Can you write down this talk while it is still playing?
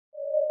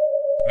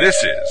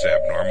This is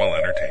Abnormal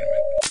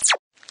Entertainment.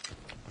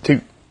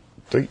 2,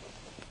 3,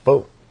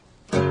 4.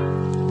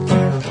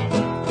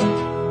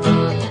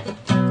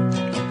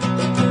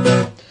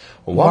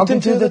 Walked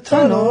into the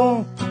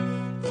tunnel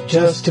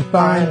just to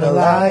find the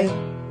light.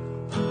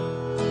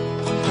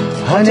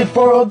 Hunted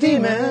for old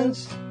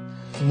demons,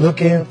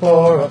 looking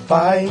for a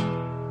fight.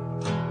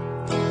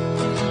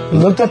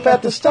 Looked up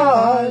at the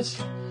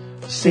stars,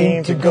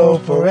 seemed to go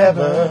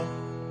forever.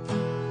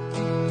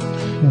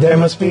 There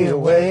must be a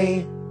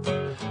way,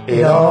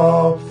 it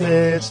all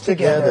fits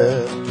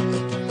together.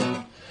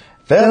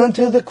 Fell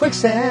into the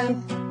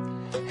quicksand,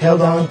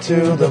 held on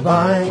to the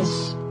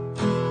vines.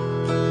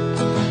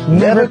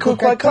 Never could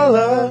quite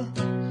color,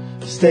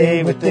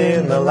 stay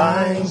within the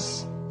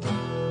lines.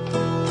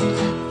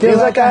 Feels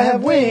like I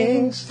have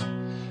wings,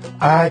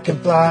 I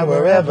can fly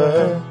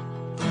wherever.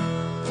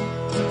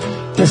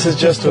 This is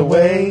just a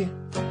way,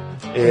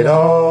 it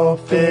all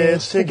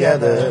fits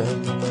together.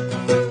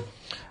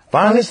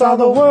 Finally saw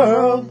the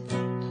world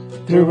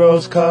through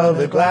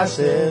rose-colored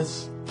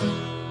glasses.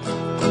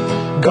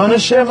 Gonna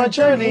share my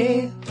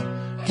journey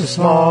to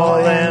small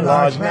and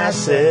large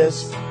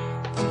masses.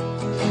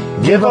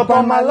 Give up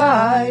on my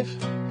life,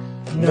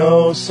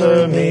 no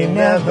sir, me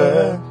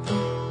never.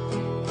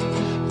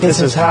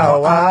 This is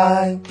how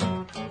I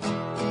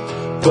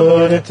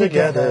put it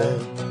together.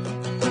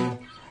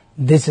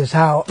 This is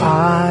how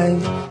I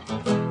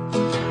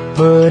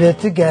put it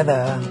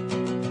together.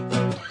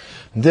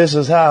 This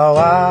is how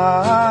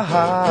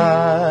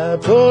I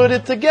put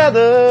it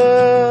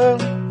together.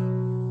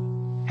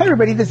 Hey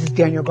everybody, this is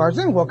Daniel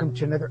Garza, and welcome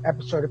to another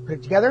episode of Put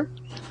It Together.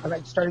 I'd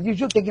like to start as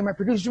usual, thanking my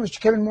producer, Mr.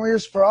 Kevin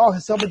Moyers, for all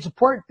his help and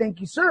support.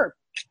 Thank you, sir.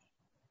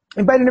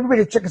 Inviting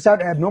everybody to check us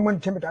out at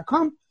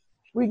abnormalentertainment.com,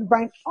 where you can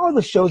find all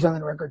the shows on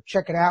the record.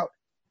 Check it out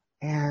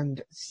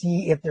and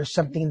see if there's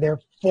something there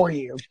for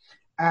you.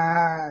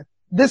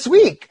 This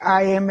week,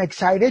 I am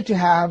excited to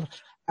have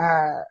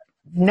him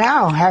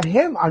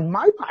on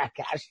my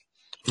podcast.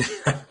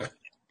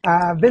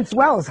 Vince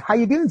Wells, how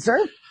you doing,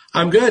 sir?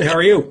 I'm good. How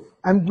are you?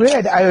 I'm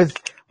good.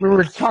 We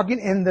were talking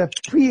in the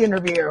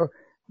pre-interview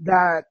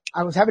that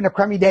I was having a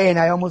crummy day and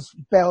I almost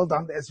failed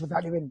on this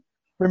without even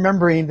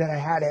remembering that I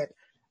had it.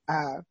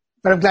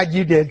 But I'm glad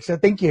you did. So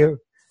thank you.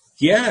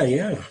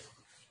 Yeah.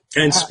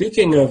 And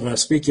speaking of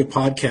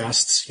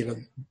podcasts,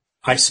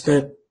 I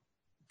spent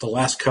the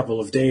last couple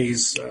of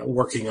days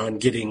working on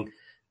getting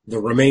the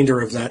remainder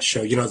of that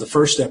show. The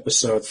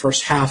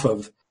first half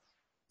of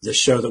the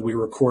show that we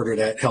recorded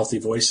at Healthy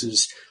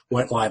Voices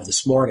went live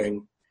this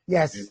morning.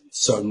 Yes. And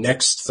so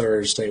next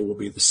Thursday will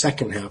be the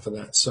second half of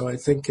that. So I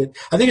think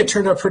it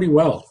turned out pretty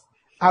well.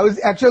 I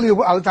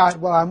thought,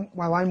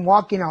 while I'm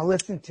walking, I'll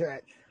listen to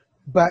it.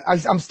 But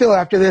I'm still,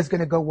 after this,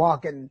 going to go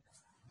walk and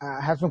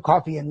have some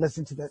coffee and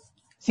listen to this.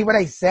 See what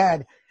I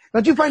said.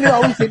 Don't you find it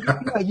always like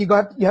you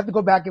have to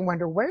go back and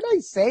wonder, what did I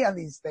say on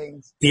these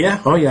things? Yeah.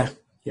 Oh, yeah.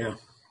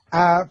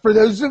 For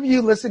those of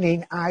you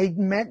listening, I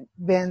met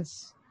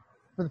Vince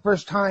for the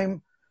first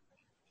time.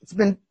 It's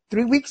been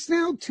 3 weeks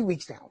now, 2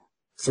 weeks now.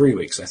 3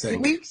 weeks, I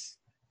think. 3 weeks.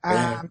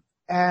 Yeah.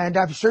 And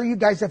I'm sure you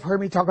guys have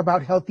heard me talk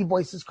about Healthy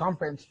Voices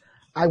Conference.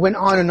 I went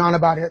on and on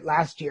about it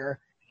last year.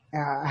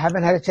 I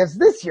haven't had a chance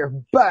this year,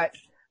 but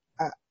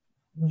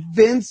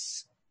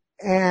Vince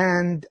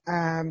and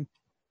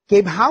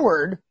Gabe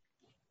Howard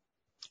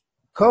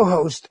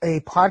co-host a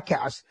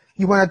podcast.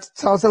 You want to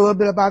tell us a little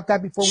bit about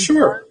that before we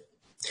start?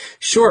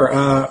 Sure.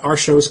 Our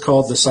show is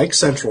called The Psych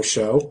Central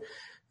Show,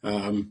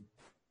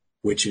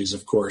 which is,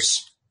 of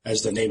course,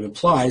 as the name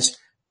implies,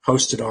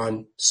 hosted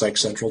on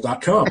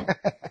psychcentral.com.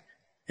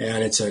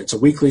 And it's a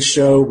weekly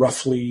show,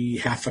 roughly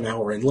half an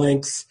hour in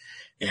length.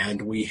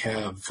 And we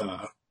have,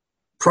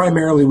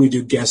 primarily we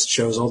do guest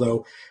shows,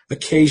 although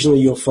occasionally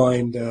you'll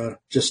find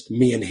just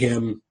me and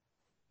him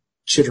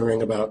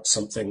chittering about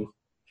something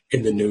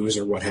in the news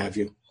or what have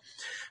you.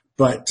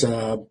 But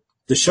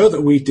the show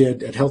that we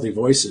did at Healthy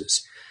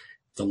Voices,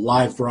 the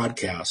live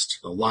broadcast,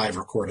 the live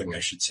recording, I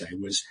should say,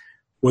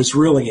 was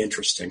really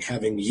interesting,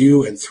 having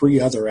you and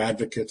 3 other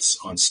advocates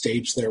on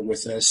stage there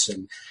with us,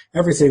 and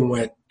everything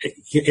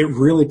it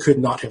really could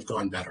not have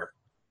gone better.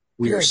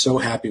 We are so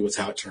happy with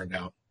how it turned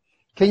out.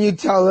 Can you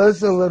tell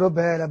us a little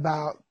bit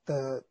about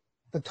the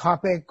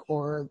topic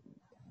or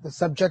the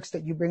subjects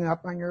that you bring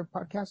up on your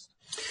podcast?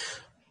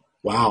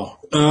 Wow.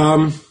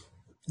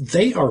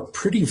 They are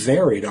pretty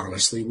varied,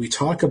 honestly. We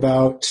talk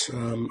about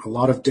a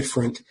lot of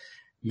different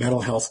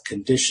mental health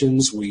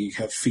conditions. We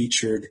have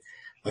featured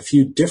a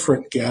few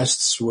different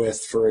guests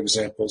with, for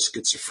example,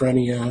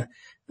 schizophrenia.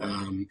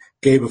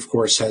 Gabe, of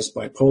course, has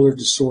bipolar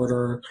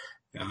disorder,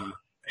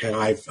 and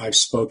I've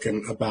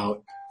spoken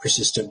about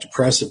persistent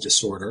depressive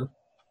disorder.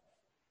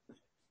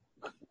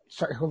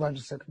 Sorry, hold on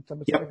just a second.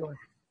 Yep.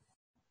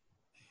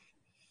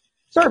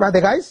 Sorry about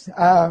that, guys.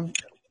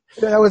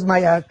 That was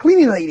my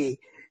cleaning lady.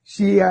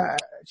 She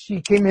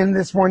came in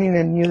this morning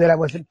and knew that I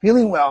wasn't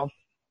feeling well.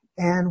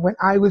 And when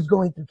I was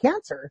going through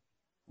cancer,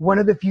 one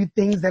of the few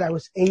things that I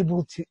was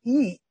able to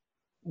eat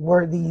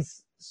were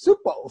these soup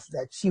bowls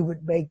that she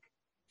would make.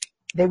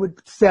 They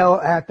would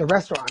sell at the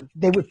restaurant.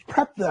 They would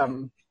prep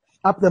them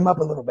up them up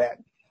a little bit.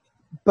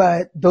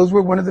 But those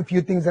were one of the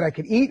few things that I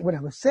could eat when I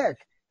was sick.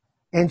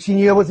 And she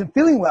knew I wasn't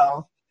feeling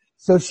well,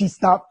 so she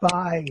stopped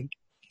by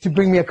to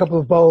bring me a couple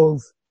of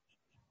bowls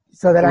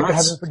so that I could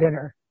have them for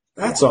dinner.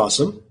 That's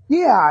awesome.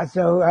 Yeah,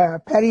 so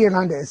Patty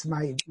Hernandez,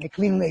 my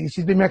cleaning lady,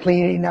 she's been my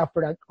cleaning lady now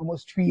for like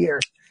almost 2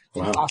 years.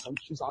 She's awesome.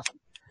 She's awesome.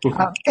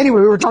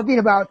 Anyway, we were talking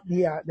about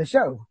the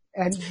show,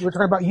 and we were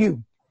talking about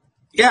you.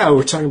 Yeah,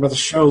 we're talking about the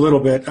show a little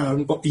bit.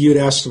 You'd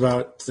asked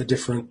about the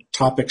different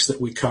topics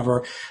that we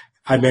cover.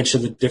 I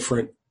mentioned the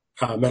different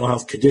mental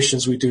health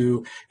conditions we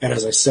do, and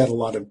as I said, a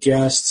lot of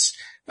guests.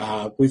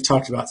 We've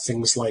talked about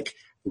things like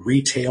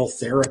retail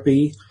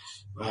therapy,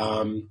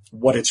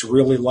 what it's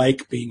really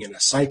like being in a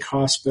psych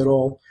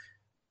hospital,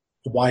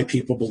 why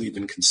people believe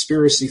in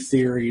conspiracy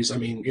theories. I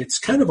mean, it's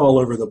kind of all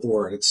over the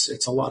board.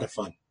 It's a lot of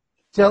fun.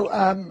 So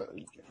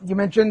you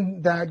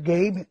mentioned that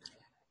Gabe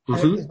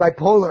is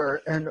bipolar,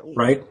 and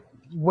right.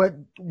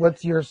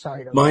 What's your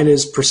side of it? Mine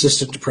is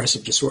persistent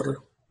depressive disorder.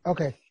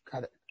 Okay,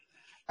 got it.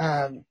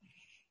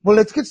 Well,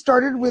 let's get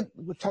started with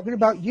talking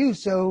about you.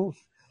 So,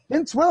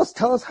 Vince Wells,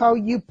 tell us how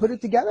you put it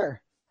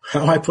together.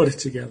 How I put it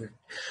together.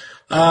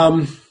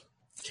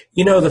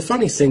 The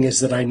funny thing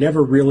is that I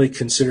never really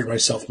considered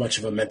myself much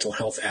of a mental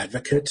health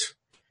advocate.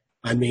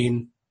 I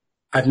mean,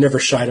 I've never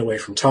shied away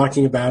from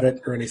talking about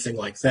it or anything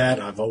like that.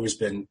 I've always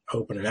been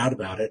open and out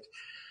about it.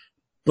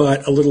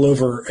 But a little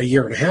over a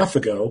year and a half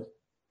ago,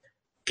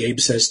 Gabe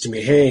says to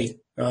me, hey,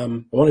 I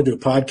want to do a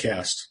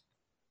podcast.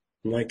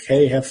 I'm like,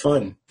 hey, have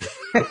fun.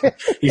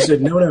 He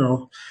said,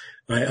 no,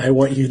 I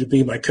want you to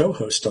be my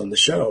co-host on the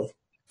show.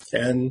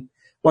 And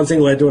one thing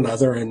led to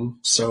another. And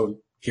so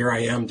here I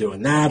am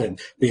doing that and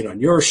being on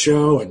your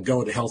show and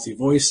going to Healthy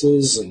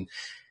Voices. And,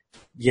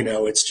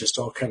 it's just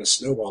all kind of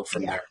snowballed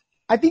from there.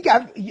 I think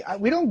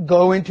we don't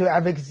go into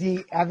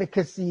advocacy.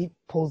 Advocacy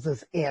pulls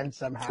us in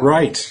somehow.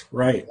 Right.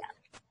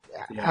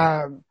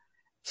 Yeah.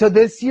 So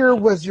this year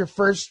was your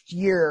first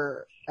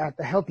year at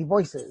the Healthy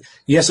Voices.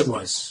 Yes, it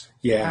was.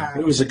 Yeah,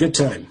 it was a good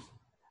time.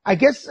 I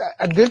guess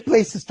a good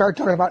place to start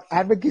talking about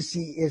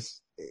advocacy is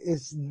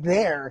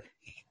there.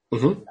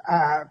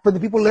 For the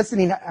people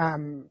listening,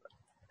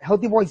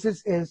 Healthy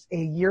Voices is a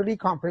yearly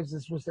conference.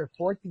 This was their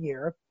 4th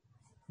year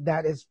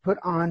that is put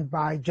on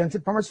by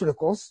Janssen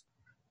Pharmaceuticals.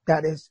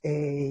 That is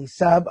a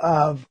sub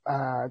of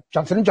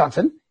Johnson &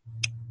 Johnson.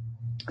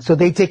 So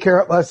they take care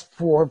of us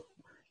for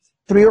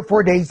 3 or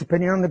 4 days,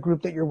 depending on the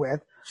group that you're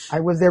with. I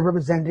was there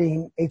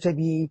representing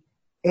HIV,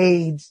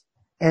 AIDS,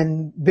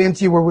 and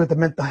Vince, you were with the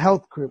mental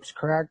health groups,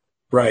 correct?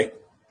 Right.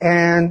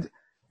 And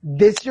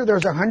this year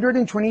there's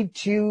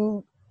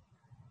 122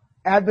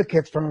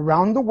 advocates from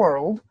around the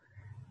world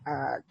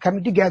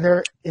coming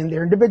together in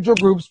their individual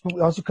groups, but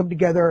we also come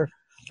together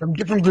from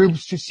different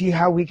groups to see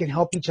how we can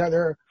help each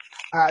other.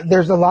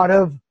 There's a lot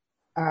of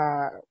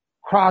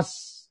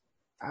cross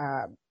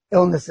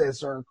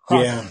illnesses or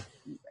cross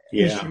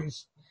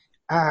issues.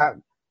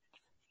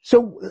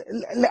 So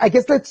I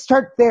guess let's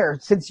start there.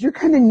 Since you're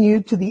kind of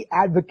new to the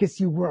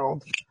advocacy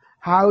world,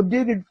 how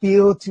did it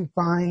feel to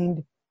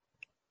find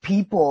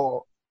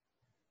people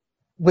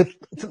with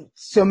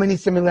so many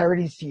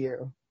similarities to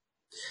you?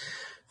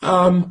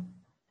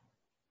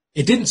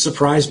 It didn't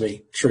surprise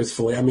me,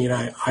 truthfully. I mean,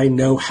 I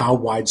know how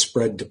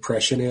widespread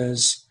depression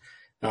is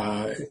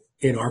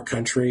in our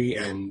country,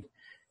 and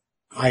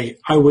I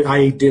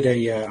did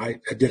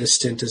a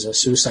stint as a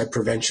suicide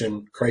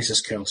prevention crisis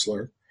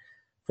counselor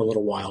for a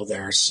little while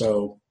there.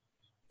 So,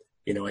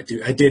 I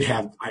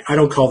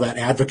don't call that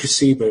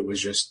advocacy, but it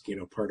was just,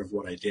 part of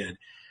what I did.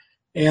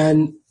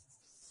 And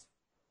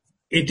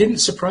it didn't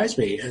surprise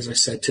me, as I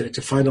said,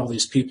 to find all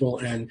these people.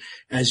 And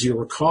as you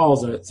recall,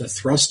 the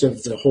thrust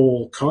of the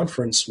whole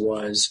conference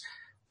was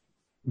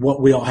what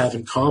we all have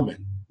in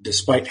common.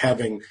 Despite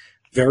having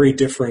very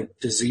different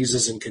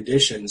diseases and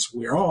conditions,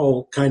 we're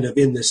all kind of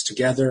in this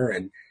together.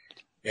 And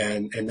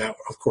that,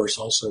 of course,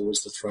 also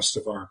was the thrust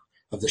of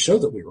the show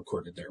that we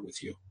recorded there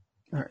with you.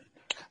 All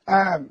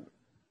right.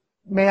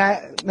 May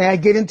I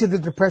get into the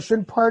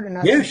depression part?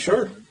 Yeah,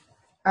 sure.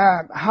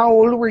 How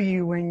old were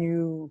you when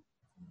you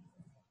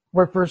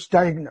were first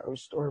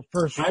diagnosed, or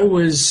first? I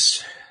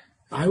was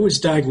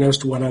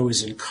diagnosed when I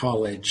was in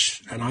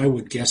college, and I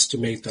would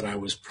guesstimate that I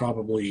was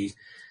probably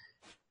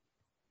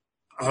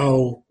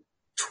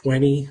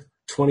 20,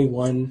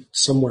 21,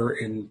 somewhere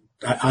in.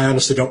 I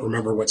honestly don't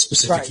remember what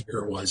specific year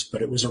it was,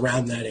 but it was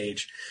around that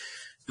age.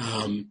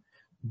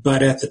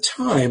 But at the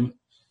time,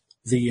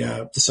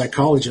 the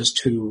psychologist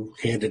who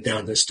handed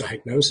down this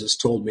diagnosis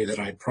told me that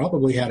I'd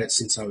probably had it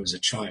since I was a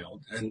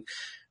child. And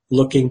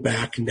looking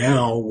back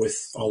now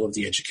with all of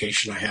the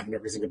education I have and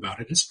everything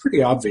about it, it's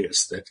pretty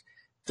obvious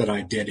that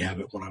I did have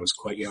it when I was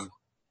quite young.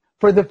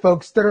 For the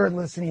folks that are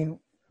listening,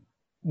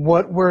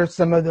 what were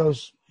some of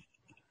those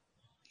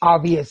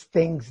obvious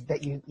things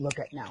that you look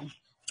at now?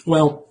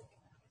 Well,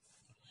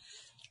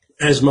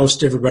 as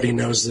most everybody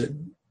knows, that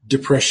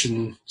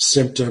depression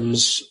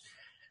symptoms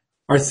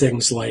are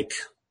things like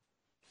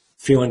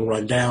feeling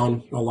run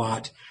down a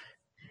lot,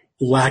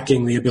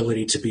 lacking the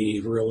ability to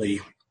be really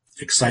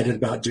excited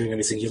about doing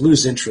anything. You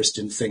lose interest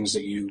in things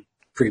that you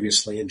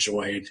previously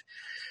enjoyed.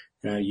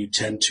 You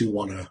tend to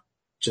want to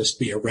just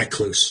be a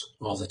recluse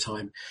all the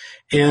time.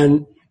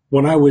 And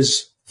when I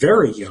was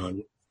very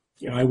young,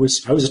 I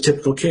was a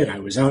typical kid. I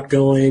was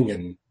outgoing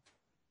and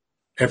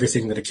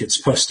everything that a kid's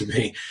supposed to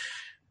be.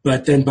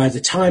 But then by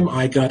the time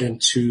I got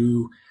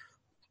into,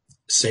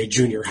 say,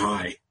 junior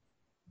high,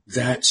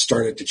 that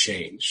started to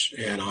change,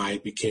 and I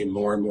became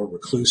more and more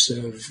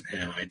reclusive,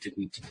 and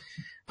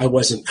I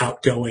wasn't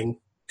outgoing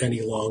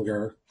any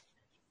longer.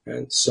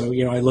 And so,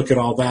 I look at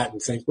all that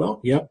and think, well,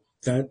 yep,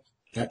 that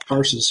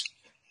parses.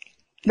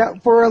 Now,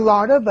 for a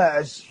lot of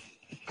us,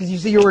 because you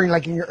say you were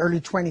in your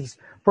early 20s,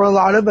 for a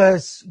lot of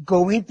us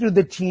going through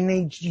the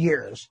teenage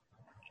years,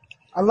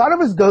 a lot of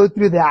us go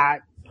through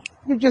that.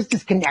 You're just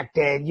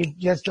disconnected. You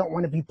just don't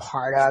want to be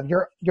part of.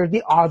 You're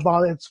the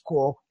oddball at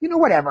school.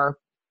 Whatever.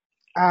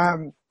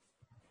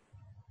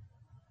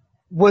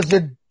 Was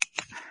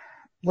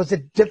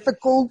it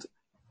difficult,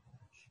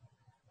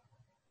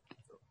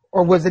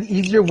 or was it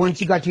easier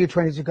once you got to your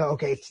 20s to go,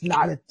 okay, it's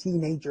not a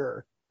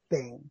teenager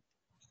thing?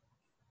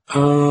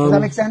 Does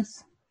that make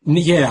sense?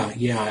 Yeah,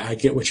 I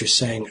get what you're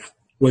saying.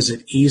 Was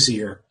it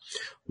easier?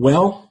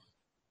 Well,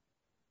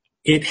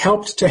 it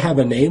helped to have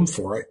a name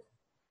for it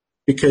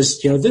because,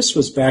 this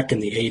was back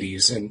in the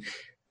 80s, and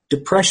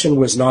depression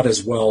was not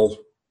as well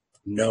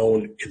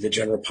known in the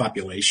general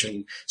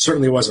population.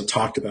 Certainly wasn't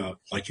talked about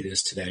like it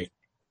is today.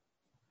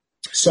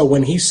 So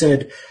when he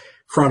said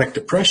chronic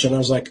depression, I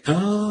was like,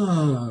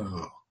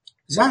 oh,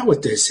 is that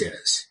what this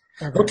is?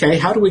 Okay,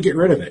 how do we get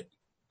rid of it?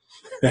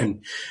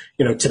 And,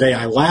 today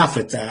I laugh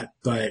at that,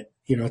 but,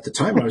 at the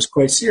time I was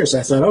quite serious.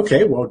 I thought,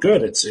 okay, well,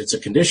 good. It's a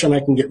condition I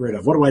can get rid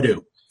of. What do I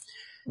do?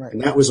 Right.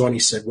 And that was when he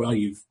said, well,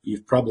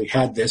 you've probably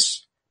had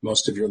this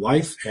most of your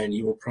life, and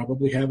you will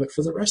probably have it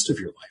for the rest of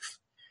your life.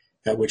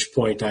 At which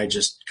point I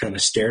just kind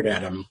of stared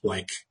at him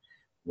like,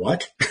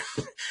 what?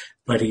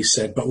 But he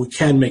said, but we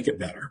can make it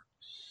better.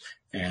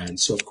 And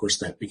so, of course,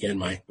 that began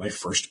my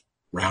first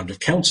round of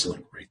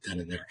counseling right then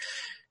and there.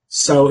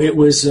 So it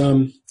was,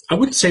 I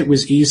wouldn't say it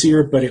was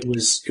easier, but it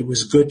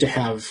was good to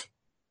have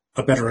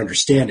a better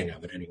understanding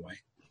of it anyway.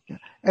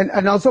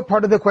 And also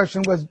part of the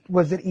question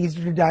was it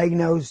easier to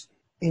diagnose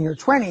in your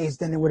 20s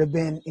than it would have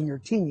been in your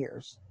teen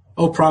years?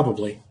 Oh,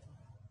 probably,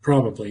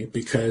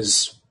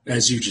 because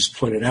as you just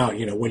pointed out,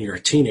 when you're a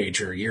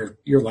teenager,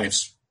 your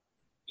life's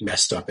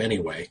messed up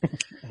anyway.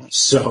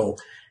 So,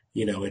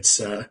 it's,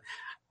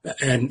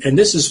 and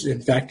this is,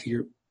 in fact,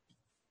 I'm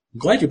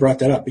glad you brought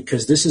that up,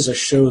 because this is a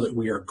show that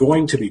we are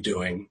going to be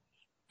doing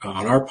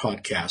on our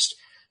podcast,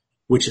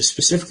 which is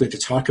specifically to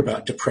talk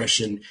about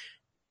depression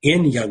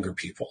in younger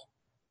people,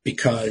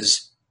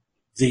 because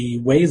the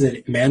way that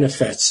it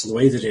manifests, the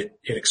way that it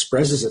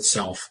expresses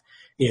itself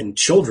in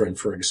children,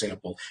 for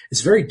example,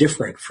 is very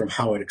different from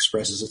how it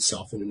expresses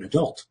itself in an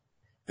adult.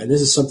 And this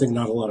is something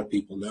not a lot of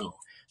people know.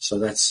 So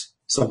that's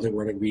something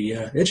we're going to be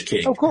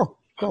educating. Oh, cool.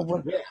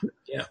 Well,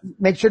 yeah.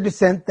 Make sure to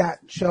send that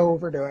show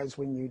over to us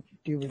when you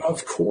do.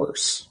 Of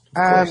course.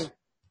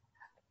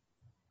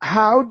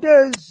 How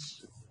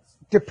does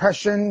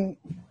depression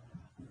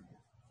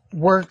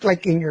work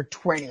in your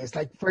 20s?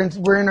 Like, for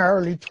instance, we're in our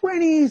early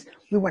 20s.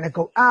 We want to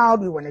go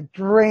out. We want to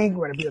drink. We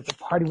want to be at the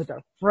party with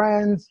our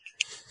friends.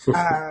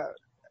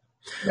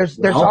 There's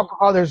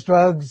alcohol, there's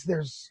drugs,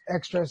 there's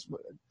extras.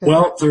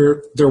 Well,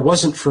 there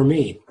wasn't for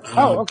me.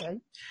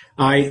 Okay.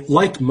 I,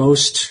 like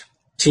most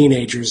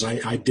teenagers,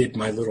 I did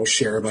my little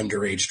share of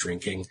underage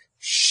drinking.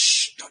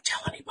 Shh, don't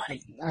tell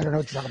anybody. I don't know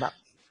what you're talking about.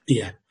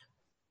 Yeah.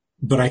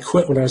 But I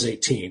quit when I was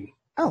 18.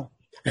 Oh.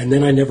 And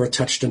then I never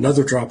touched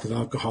another drop of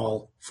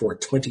alcohol for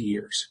 20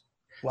 years.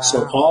 Wow.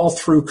 So all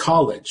through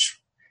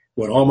college,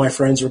 when all my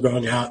friends were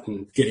going out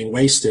and getting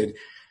wasted,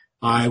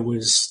 I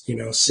was,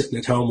 sitting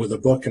at home with a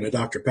book and a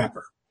Dr.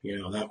 Pepper.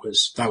 That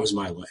was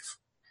my life.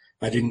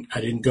 I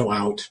didn't go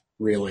out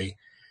really.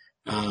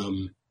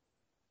 I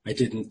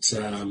didn't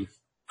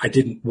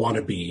want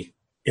to be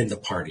in the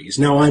parties.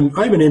 Now I'm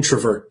an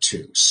introvert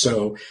too.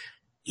 So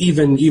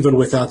even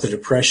without the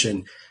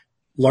depression,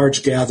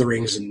 large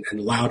gatherings and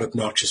loud,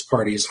 obnoxious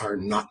parties are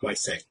not my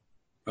thing.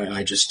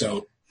 I just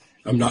don't,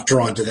 I'm not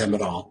drawn to them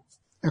at all.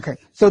 Okay.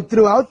 So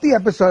throughout the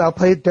episode, I'll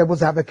play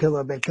devil's advocate a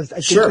little bit because I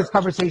think this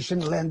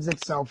conversation lends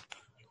itself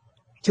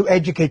to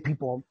educate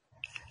people.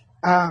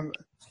 Then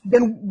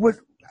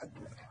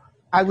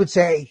I would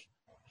say,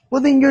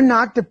 well, then you're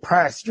not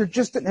depressed. You're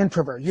just an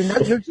introvert.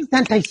 You're just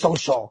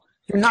antisocial.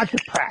 You're not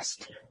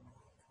depressed.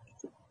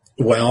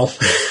 Well,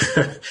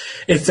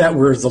 if that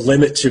were the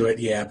limit to it,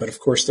 yeah. But of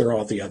course, there are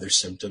all the other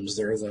symptoms.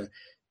 There are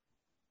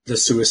the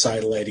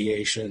suicidal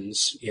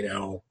ideations,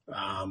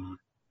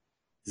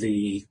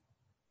 the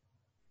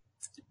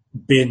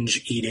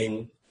binge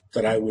eating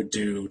that I would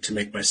do to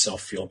make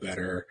myself feel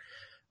better,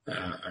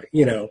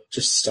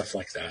 just stuff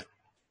like that.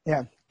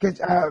 Yeah,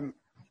 because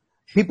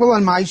people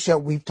on my show,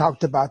 we've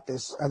talked about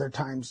this other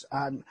times.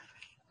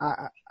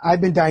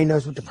 I've been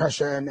diagnosed with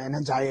depression and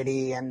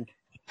anxiety and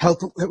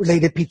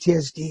health-related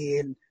PTSD,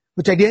 and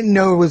which I didn't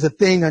know was a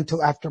thing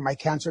until after my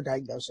cancer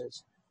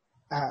diagnosis.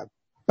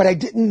 But I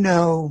didn't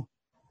know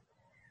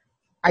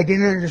I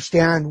didn't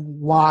understand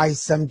why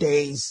some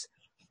days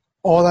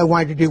all I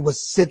wanted to do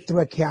was sit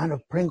through a can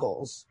of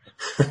Pringles.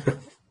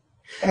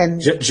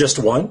 And Just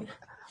one?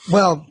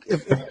 well,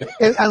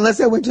 unless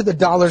I went to the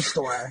dollar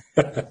store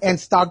and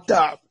stocked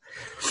up.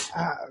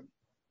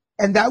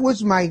 And that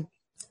was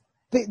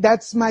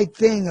that's my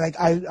thing. Like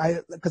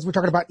because we're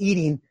talking about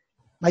eating.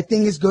 My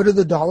thing is go to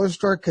the dollar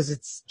store because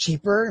it's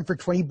cheaper, and for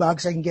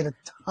 $20 I can get a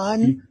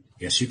ton.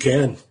 Yes, you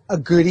can.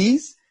 Of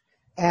goodies,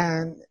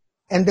 and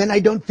then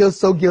I don't feel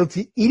so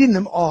guilty eating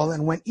them all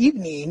in one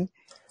evening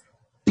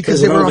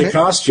because it only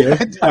cost you.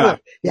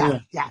 Yeah.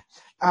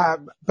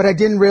 But I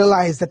didn't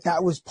realize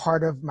that was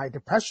part of my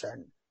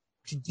depression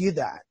to do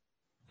that.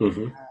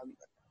 Mm-hmm.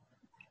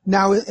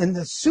 Now, in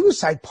the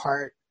suicide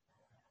part,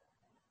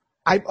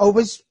 I've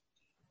always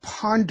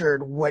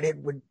pondered what it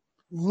would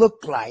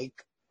look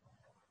like,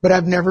 but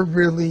I've never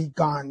really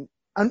gone.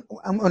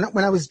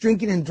 When I was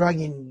drinking and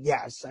drugging,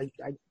 yes,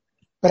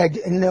 but I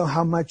didn't know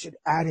how much it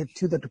added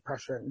to the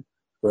depression.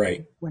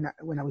 Right. When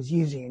I was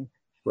using.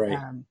 Right.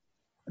 And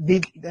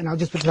I'll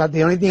just put it out.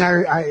 The only thing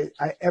I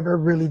ever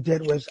really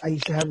did was I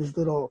used to have this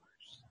little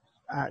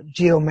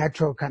Geo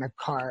Metro kind of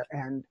car,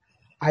 and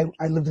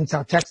I lived in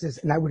South Texas,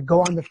 and I would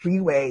go on the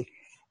freeway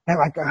at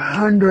like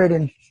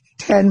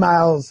 110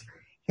 miles,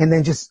 and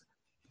then just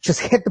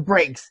hit the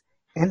brakes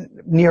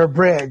and near a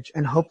bridge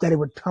and hope that it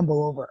would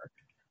tumble over.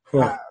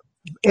 Huh.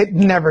 It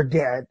never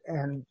did,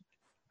 and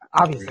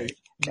obviously it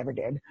never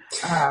did.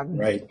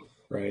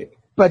 Right.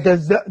 But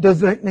does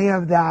any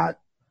of that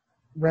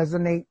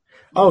resonate?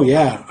 Oh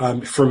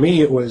yeah. For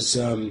me, it was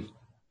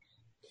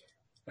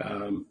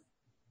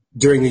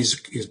during these,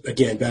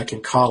 again, back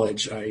in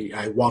college,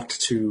 I walked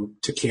to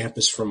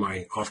campus from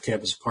my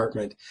off-campus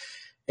apartment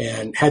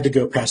and had to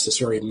go past this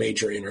very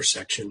major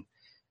intersection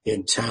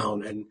in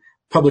town, and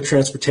public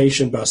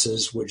transportation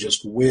buses would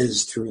just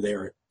whiz through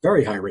there at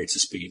very high rates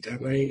of speed.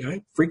 And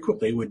I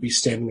frequently would be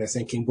standing there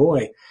thinking,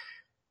 boy,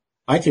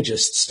 I could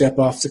just step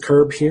off the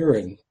curb here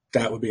and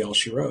that would be all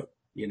she wrote.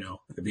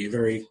 It'd be a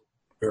very,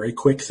 very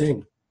quick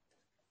thing.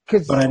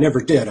 But I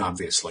never did,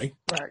 obviously.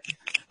 Right.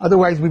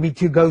 Otherwise, we'd be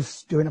two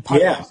ghosts doing a podcast.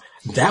 Yeah,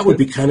 that would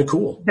be kind of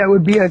cool. That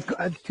would be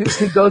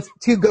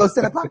two ghosts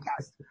in a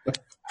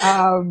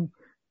podcast.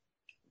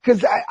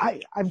 Because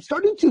I'm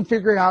starting to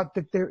figure out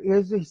that there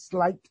is a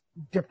slight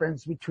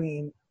difference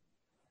between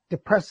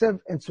depressive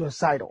and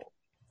suicidal.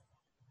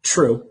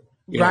 True.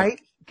 Yeah.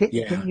 Right? Do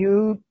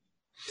you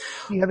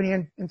have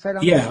any insight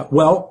on that? Yeah.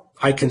 Well,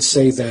 I can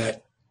say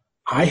that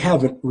I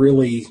haven't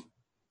really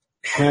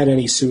had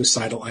any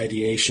suicidal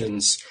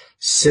ideations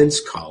since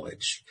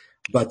college,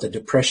 but the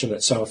depression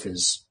itself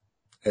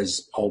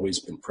has always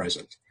been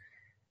present.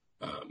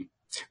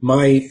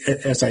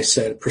 As I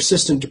said,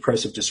 persistent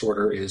depressive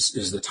disorder is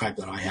the type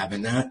that I have,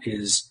 and that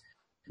is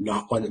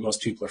not one that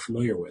most people are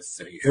familiar with.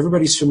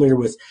 Everybody's familiar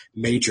with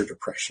major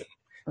depression,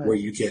 right, where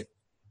you get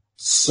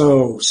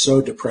so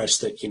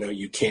depressed that,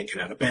 you can't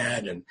get out of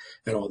bed and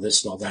all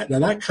this and all that. Now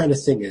that kind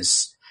of thing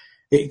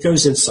it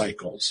goes in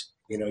cycles.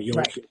 You'll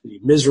right, be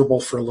miserable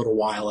for a little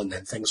while, and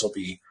then things will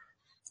be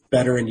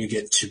better and you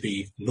get to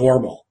be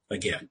normal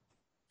again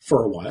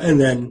for a while. And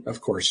then,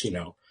 of course,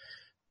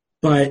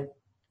 but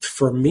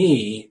for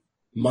me,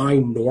 my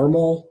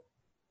normal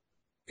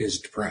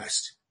is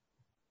depressed.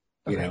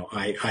 Okay.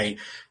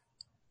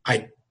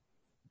 I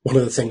one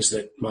of the things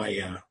that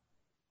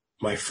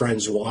my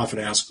friends will often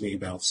ask me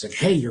about, say,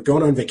 hey, you're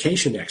going on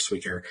vacation next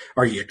week.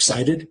 Are you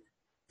excited?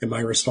 And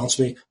my response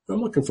to me, I'm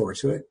looking forward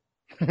to it.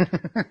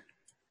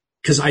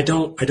 Because I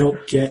don't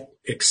get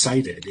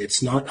excited.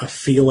 It's not a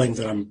feeling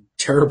that I'm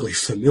terribly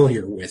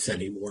familiar with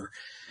anymore.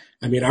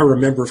 I mean, I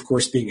remember, of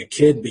course, being a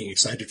kid, being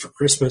excited for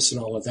Christmas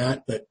and all of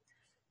that, but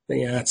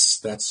yeah,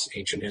 that's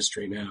ancient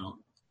history now.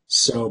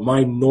 So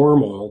my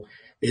normal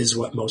is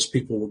what most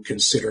people would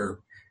consider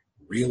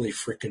really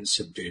frickin'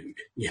 subdued,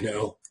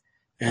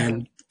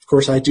 And of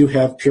course, I do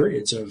have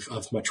periods of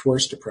much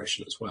worse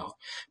depression as well.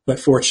 But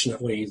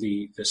fortunately,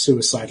 the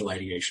suicidal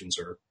ideations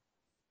are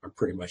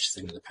pretty much a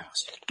thing of the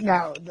past.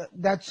 Now,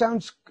 that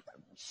sounds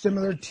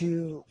similar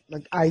to,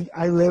 like,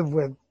 I live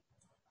with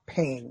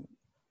pain.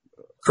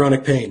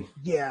 Chronic pain.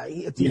 Yeah.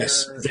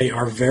 Yes, they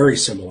are very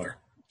similar.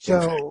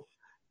 So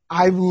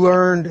I've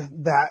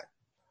learned that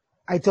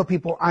I tell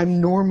people I'm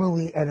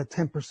normally at a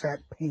 10%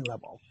 pain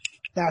level.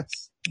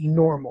 That's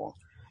normal.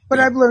 But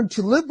I've learned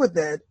to live with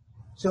it.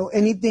 So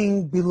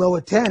anything below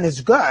a 10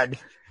 is good.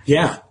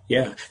 Yeah.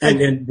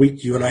 And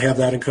you and I have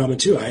that in common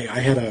too. I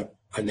had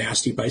a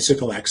nasty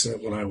bicycle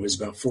accident when I was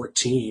about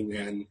 14,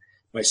 and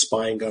my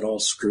spine got all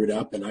screwed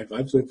up, and I've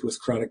lived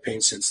with chronic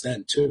pain since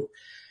then too.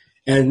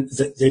 And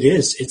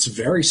it's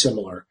very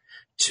similar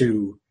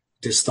to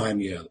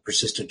dysthymia,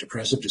 persistent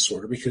depressive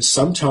disorder, because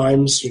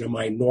sometimes,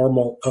 my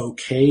normal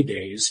okay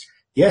days,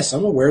 yes,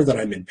 I'm aware that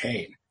I'm in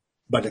pain,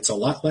 but it's a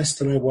lot less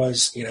than I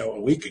was, a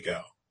week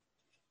ago.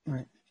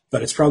 Right.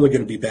 But it's probably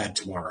going to be bad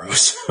tomorrow.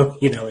 So,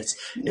 it's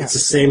the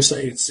same,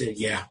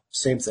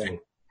 same thing.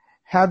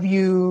 Have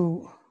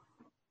you,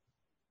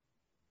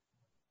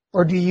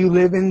 or do you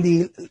live in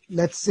the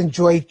let's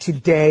enjoy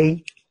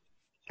today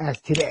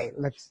as today?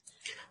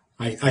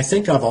 I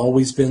think I've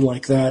always been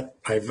like that.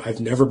 I've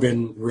never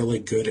been really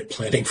good at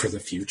planning for the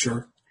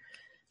future.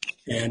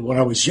 And when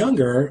I was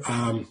younger,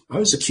 I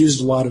was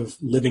accused a lot of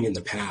living in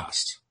the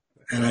past.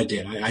 And I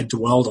did. I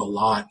dwelled a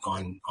lot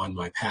on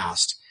my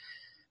past.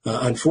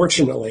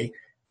 Unfortunately,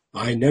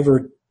 I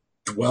never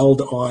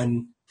dwelled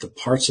on the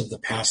parts of the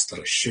past that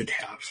I should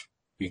have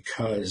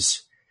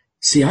because,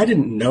 see, I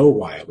didn't know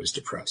why I was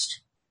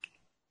depressed.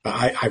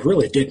 I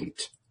really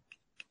didn't.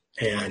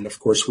 And of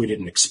course, we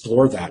didn't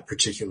explore that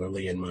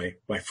particularly in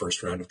my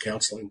first round of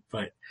counseling.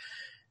 But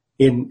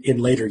in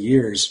later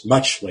years,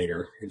 much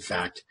later, in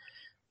fact,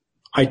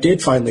 I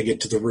did finally get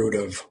to the root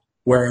of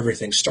where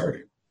everything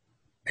started.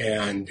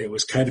 And it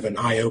was kind of an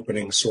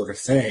eye-opening sort of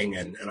thing.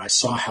 And I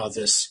saw how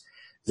this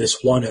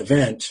one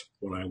event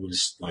when I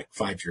was like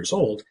 5 years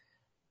old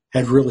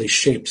had really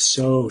shaped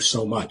so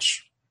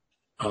much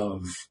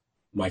of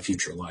my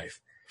future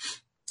life.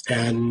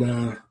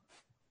 And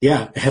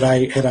had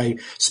I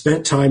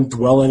spent time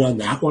dwelling on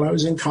that when I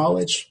was in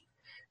college,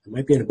 I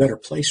might be in a better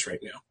place right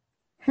now.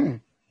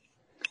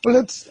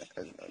 Well,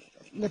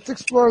 let's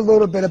explore a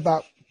little bit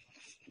about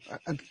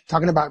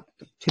talking about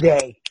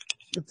today.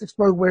 Let's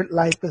explore what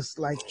life is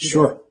like today.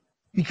 Sure.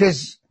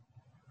 Because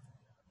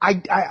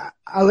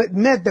I'll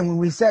admit that when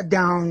we sat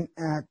down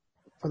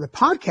for the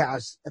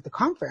podcast at the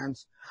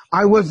conference,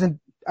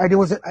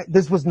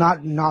 this was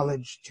not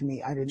knowledge to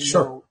me. I didn't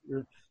know.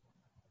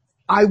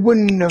 I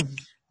wouldn't have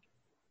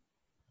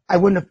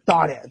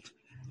thought it.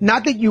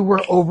 Not that you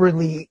were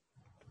overly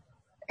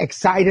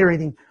excited or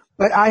anything,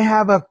 but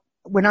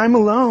when I'm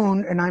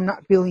alone and I'm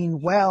not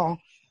feeling well,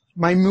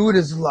 my mood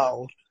is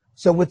low.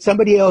 So when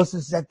somebody else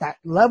is at that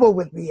level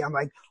with me, I'm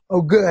like,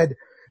 oh, good.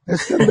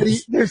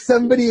 There's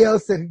somebody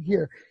else in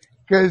here.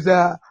 Cause,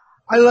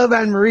 I love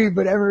Anne-Marie,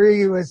 but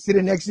Anne-Marie was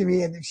sitting next to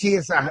me and she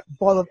is a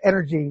ball of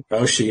energy.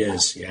 Oh, she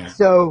is. Yeah.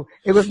 So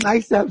it was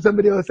nice to have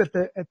somebody else at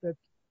the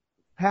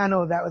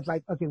panel that was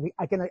like, okay,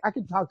 I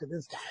can talk to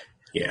this guy.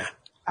 Yeah.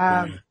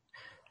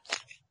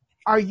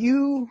 Are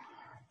you,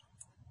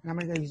 and I'm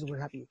going to use the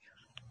word happy.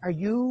 Are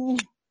you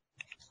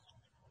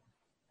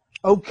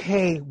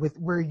okay with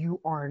where you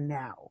are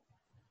now?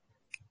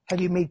 Have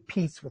you made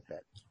peace with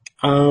it?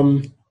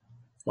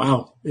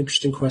 Wow.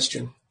 Interesting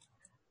question.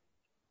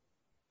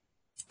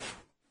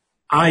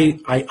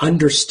 I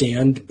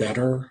understand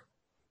better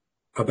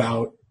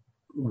about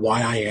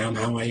why I am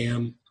how I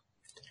am.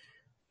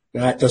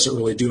 That doesn't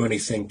really do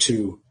anything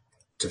to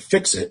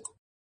fix it.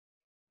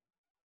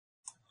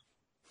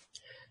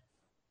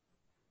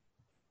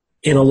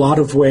 In a lot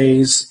of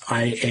ways,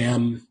 I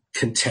am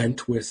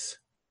content with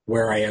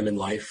where I am in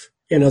life.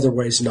 In other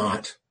ways,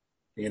 not.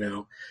 You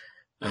know,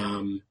 I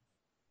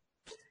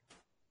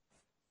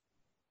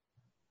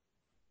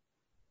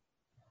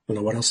don't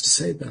know what else to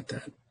say about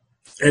that.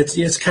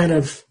 It's kind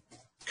of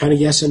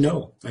yes and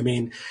no. I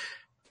mean,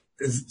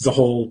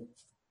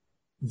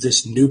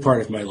 this new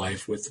part of my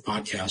life with the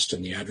podcast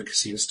and the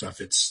advocacy and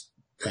stuff,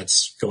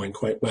 that's going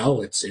quite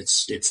well.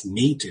 It's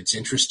neat. It's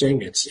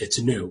interesting. It's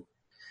new.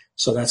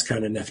 So that's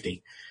kind of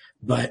nifty.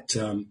 But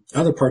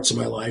other parts of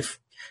my life,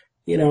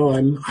 you know,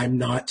 I'm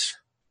not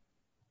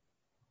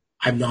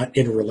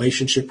in a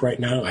relationship right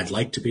now. I'd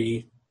like to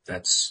be.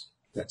 That's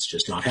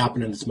just not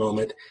happening at the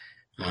moment.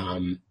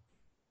 I'm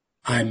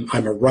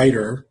a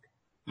writer.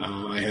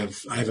 I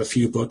have a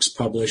few books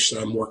published.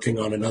 I'm working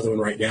on another one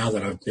right now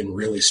that I've been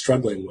really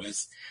struggling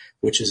with,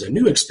 which is a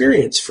new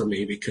experience for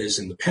me because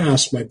in the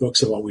past my books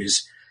have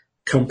always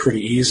come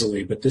pretty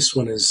easily, but this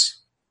one is.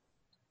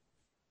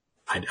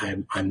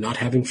 I'm not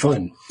having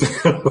fun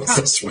with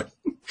this one.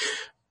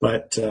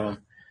 But, and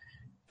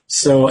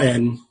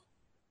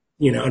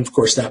of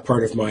course that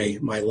part of my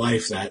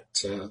life,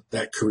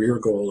 that career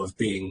goal of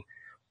being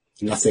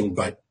nothing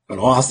but an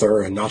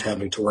author and not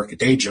having to work a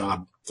day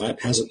job,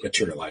 that hasn't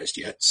materialized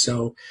yet.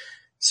 So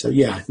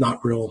yeah,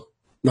 not real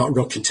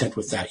content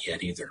with that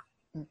yet either.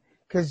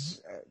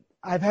 Because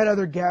I've had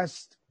other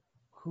guests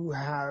who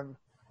had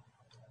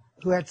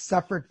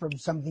suffered from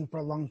something for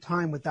a long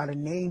time without a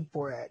name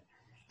for it.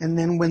 And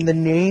then when the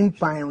name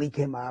finally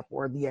came up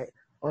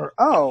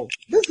oh,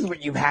 this is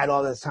what you've had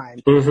all this time.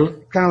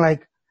 Mm-hmm. Kind of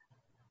like,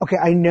 okay,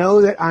 I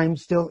know that I'm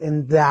still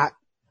in that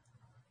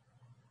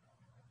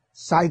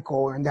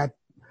cycle and that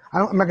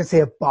I'm not going to say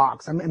a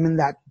box. I'm in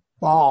that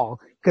ball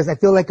because I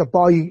feel like a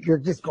ball, you're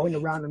just going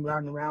around and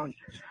round and round.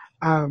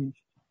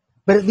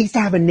 But at least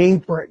I have a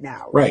name for it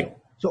now. Right.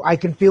 So I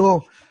can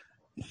feel,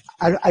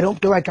 I don't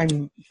feel like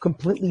I'm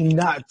completely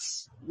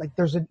nuts. Like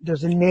there's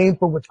a name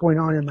for what's going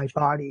on in my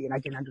body and I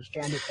can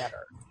understand it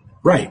better.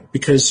 Right.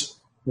 Because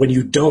when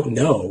you don't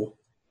know,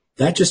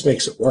 that just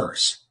makes it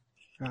worse.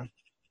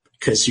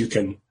 Because you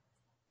can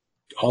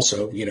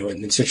also,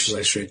 in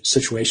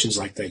situations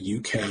like that,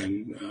 you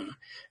can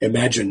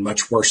imagine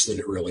much worse than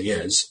it really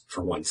is,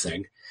 for one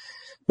thing.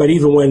 But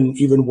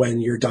even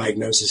when your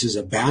diagnosis is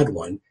a bad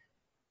one,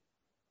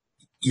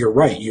 you're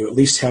right. You at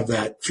least have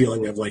that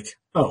feeling of like,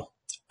 oh,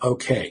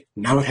 okay,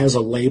 now it has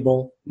a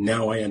label.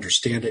 Now I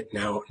understand it.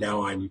 Now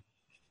I'm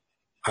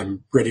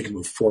ready to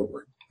move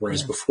forward.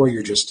 Whereas before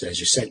you're just, as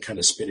you said, kind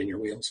of spinning your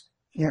wheels.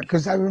 Yeah,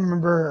 because I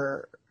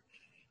remember,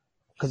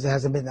 because it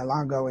hasn't been that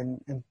long ago, in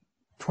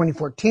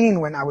 2014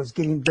 when I was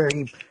getting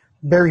very,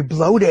 very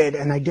bloated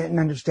and I didn't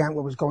understand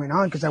what was going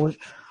on because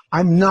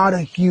I'm not a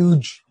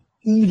huge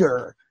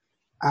eater.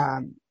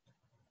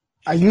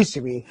 I used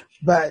to be,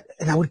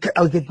 and I would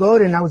get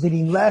bloated and I was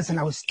eating less and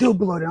I was still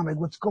bloated. I'm like,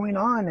 what's going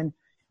on? And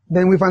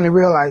then we finally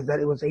realized that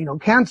it was anal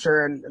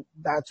cancer and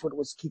that's what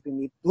was keeping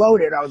me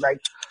bloated. I was like,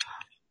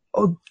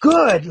 oh,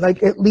 good.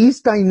 Like, at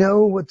least I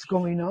know what's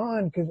going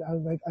on because I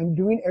was like, I'm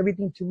doing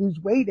everything to lose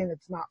weight and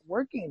it's not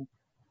working.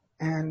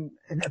 And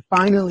it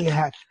finally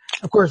had,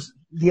 of course,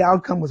 the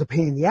outcome was a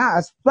pain in the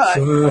ass, but,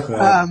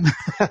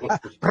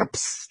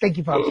 thank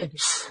you, folks. Thank you.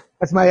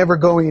 That's my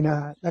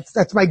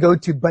that's my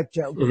go-to butt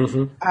joke.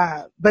 Mm-hmm.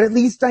 But at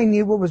least I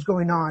knew what was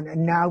going on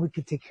and now we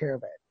could take care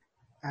of it.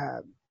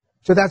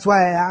 So that's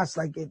why I asked,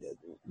 like,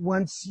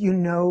 once you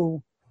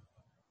know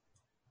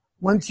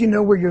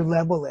where your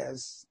level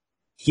is.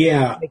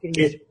 Yeah.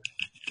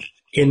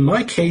 In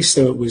my case,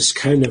 though, it was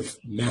kind of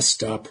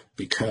messed up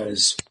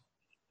because,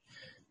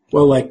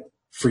 well, like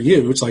for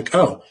you, it's like,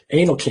 oh,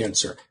 anal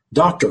cancer.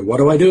 Doctor, what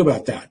do I do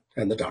about that?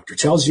 And the doctor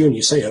tells you and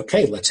you say,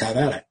 okay, let's have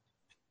at it.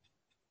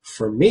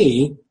 For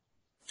me,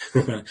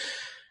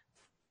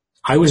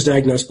 I was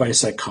diagnosed by a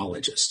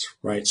psychologist,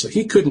 right? So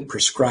he couldn't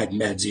prescribe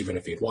meds even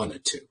if he'd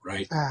wanted to,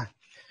 right?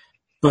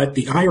 But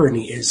the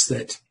irony is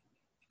that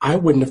I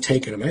wouldn't have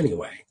taken them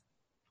anyway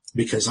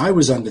because I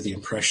was under the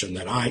impression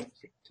that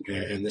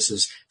and this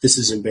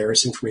is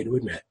embarrassing for me to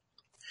admit,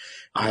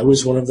 I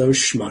was one of those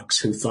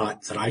schmucks who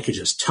thought that I could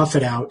just tough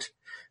it out.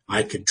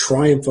 I could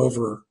triumph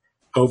over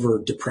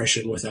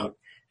depression without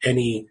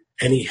any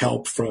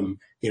help from,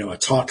 a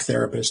talk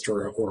therapist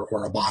or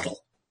a bottle.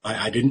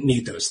 I didn't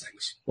need those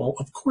things. Well,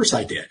 of course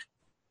I did.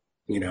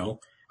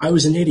 I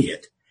was an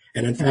idiot.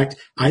 And in fact,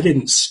 I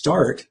didn't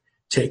start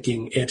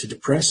taking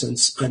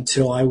antidepressants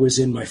until I was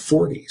in my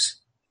 40s.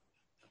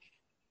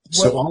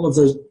 So all of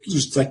those,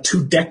 there's like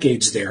 2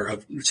 decades there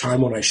of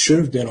time when I should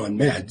have been on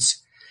meds,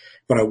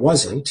 but I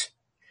wasn't.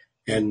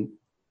 And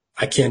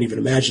I can't even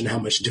imagine how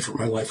much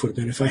different my life would have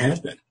been if I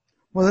had been.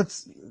 Well,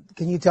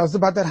 can you tell us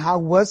about that? How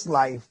was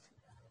life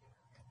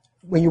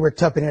when you were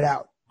toughing it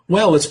out?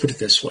 Well, let's put it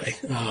this way.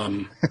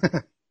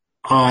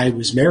 I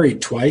was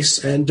married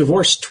twice and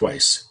divorced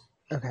twice.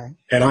 Okay.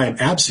 And I am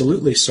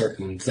absolutely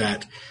certain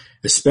that,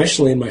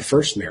 especially in my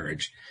first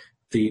marriage,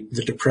 the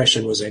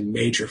depression was a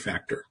major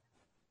factor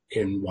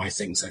in why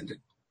things ended.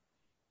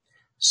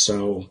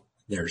 So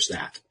there's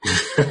that.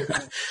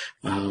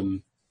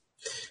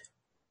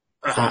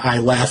 I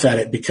laugh at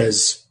it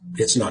because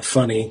it's not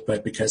funny,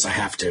 but because I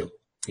have to,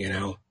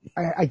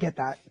 I get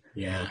that.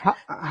 Yeah.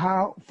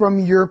 How, from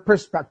your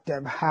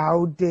perspective,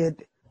 how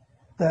did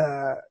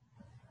the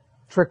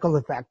trickle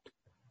effect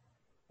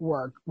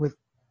work with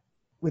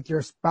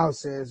your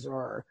spouses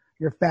or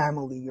your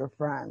family, your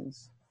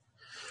friends?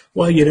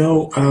 Well,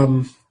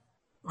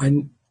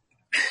 I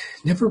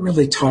never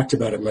really talked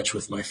about it much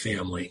with my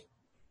family.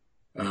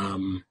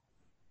 And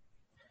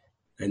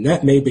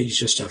that may be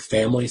just a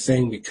family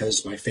thing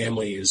because my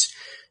family is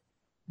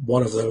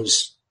one of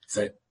those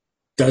that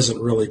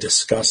doesn't really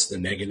discuss the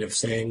negative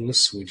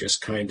things. We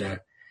just kind of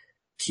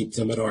keep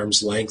them at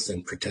arm's length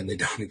and pretend they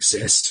don't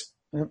exist.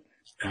 Yep.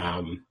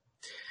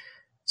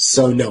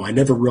 So no, I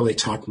never really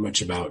talked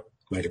much about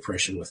my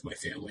depression with my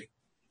family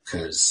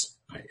because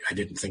I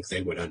didn't think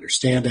they would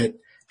understand it.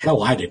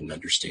 Hell, I didn't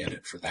understand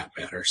it for that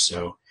matter.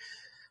 So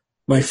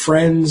my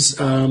friends,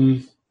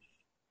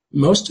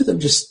 most of them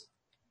just,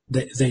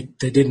 they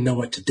didn't know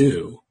what to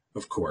do,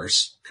 of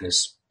course,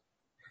 because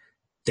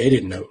they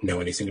didn't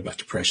know anything about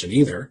depression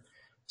either.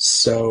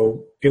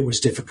 So it was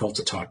difficult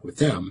to talk with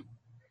them.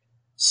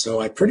 So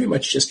I pretty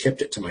much just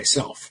kept it to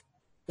myself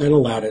and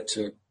allowed it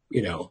to,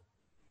 do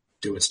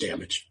its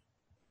damage.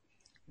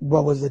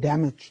 What was the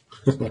damage?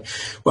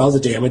 Well, the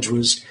damage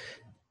was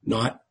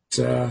not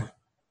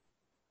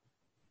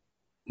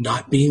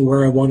being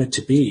where I wanted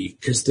to be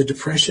because the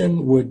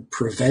depression would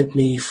prevent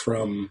me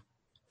from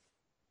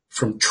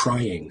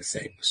trying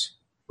things,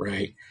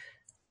 right?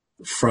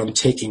 From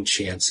taking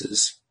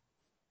chances.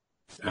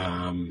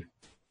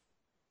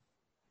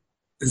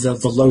 The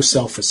low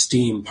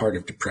self-esteem part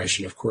of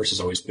depression, of course, has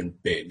always been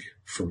big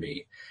for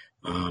me.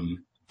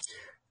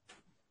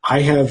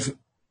 I have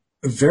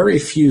very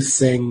few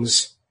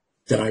things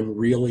that I'm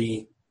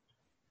really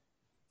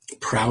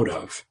proud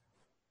of,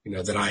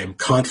 that I am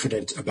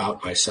confident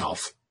about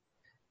myself.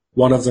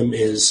 One of them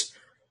is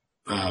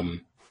my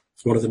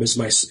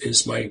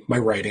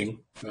writing.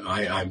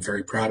 I'm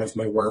very proud of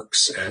my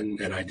works,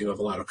 and I do have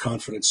a lot of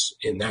confidence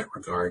in that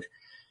regard.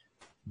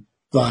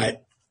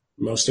 But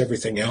most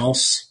everything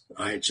else,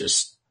 I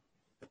just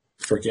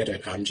forget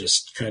it. I'm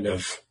just kind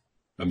of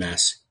a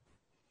mess.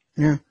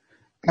 Yeah.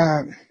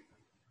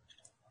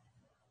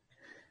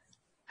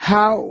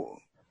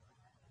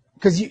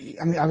 Because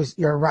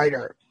you're a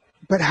writer,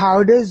 but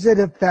how does it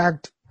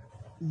affect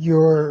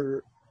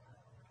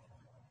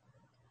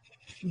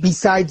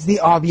besides the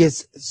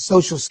obvious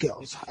social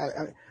skills,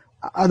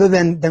 other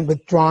than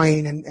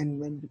withdrawing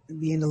and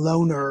being a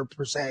loner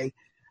per se,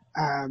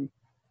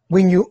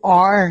 when you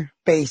are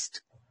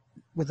faced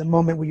with a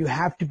moment where you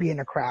have to be in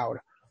a crowd,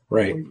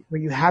 Right.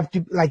 where you have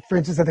to, like, for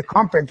instance, at the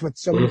conference with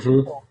so many Mm-hmm.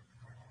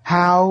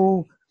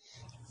 people,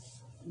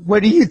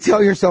 what do you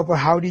tell yourself, or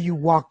how do you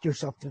walk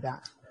yourself through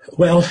that?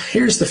 Well,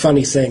 here's the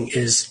funny thing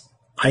is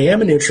I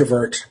am an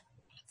introvert,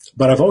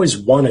 but I've always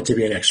wanted to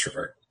be an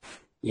extrovert.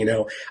 You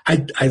know,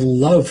 I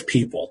love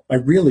people. I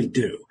really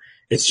do.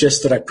 It's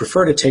just that I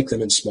prefer to take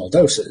them in small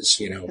doses,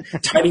 you know,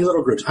 tiny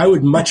little groups. I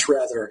would much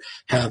rather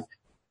have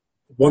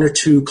one or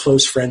two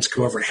close friends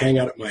come over and hang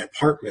out at my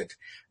apartment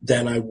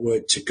than I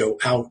would to go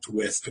out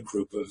with a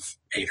group of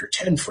 8 or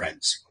 10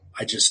 friends.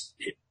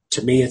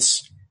 To me,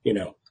 it's, you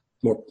know,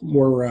 more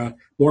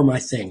my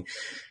thing.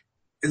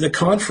 The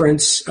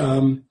conference,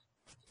 I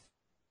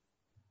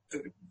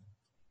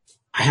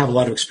have a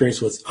lot of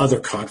experience with other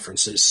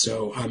conferences,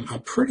 so I'm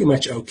pretty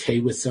much okay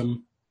with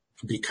them,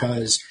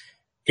 because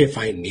if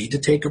I need to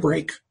take a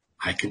break,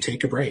 I can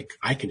take a break.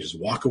 I can just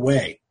walk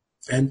away.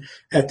 And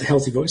at the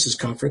Healthy Voices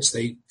conference,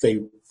 they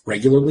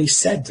regularly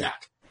said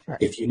that.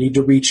 Right. If you need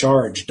to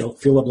recharge, don't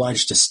feel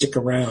obliged to stick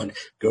around.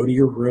 Go to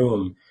your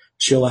room,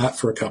 chill out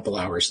for a couple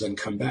hours, then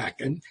come back.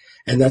 And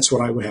that's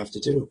what I would have to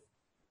do.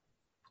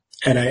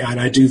 And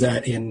I do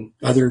that in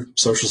other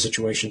social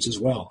situations as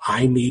well.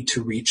 I need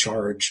to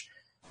recharge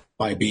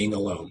by being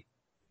alone.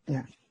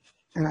 Yeah.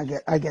 And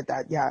I get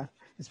that. Yeah.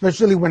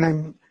 Especially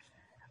when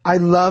I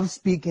love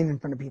speaking in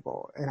front of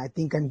people, and I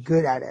think I'm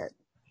good at it.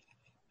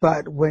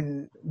 But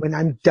when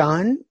I'm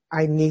done,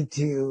 I need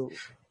to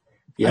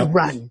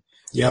run.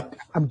 Yep.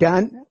 I'm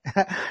done.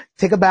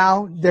 Take a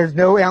bow. There's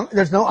no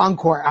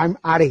encore. I'm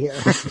out of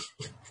here.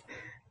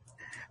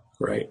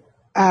 Right.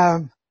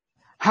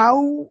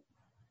 How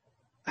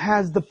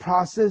has the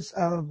process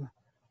of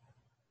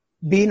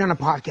being on a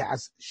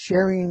podcast,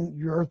 sharing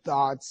your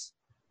thoughts,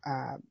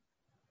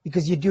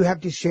 because you do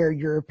have to share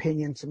your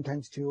opinion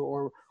sometimes too,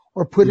 or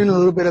put in a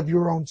little bit of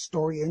your own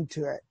story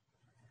into it.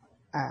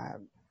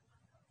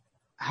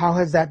 How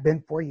has that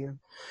been for you?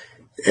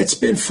 It's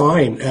been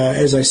fine.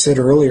 As I said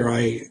earlier,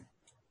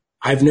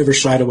 I've never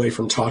shied away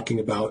from talking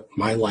about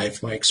my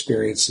life, my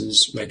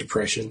experiences, my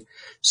depression.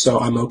 So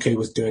I'm okay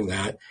with doing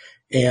that.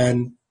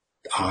 And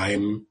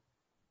I'm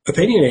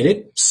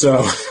opinionated,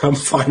 so I'm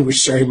fine with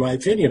sharing my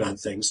opinion on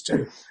things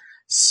too.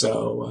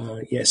 So,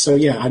 I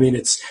mean,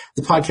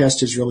 the podcast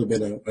has really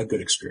been a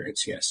good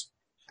experience. Yes.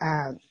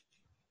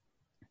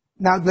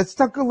 Now let's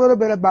talk a little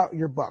bit about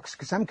your books,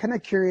 because I'm kind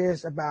of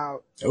curious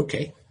about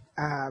Okay.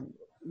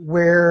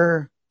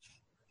 where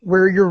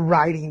your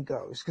writing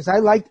goes, because I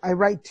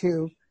write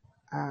too.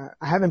 I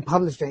haven't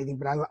published anything,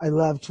 but I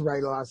love to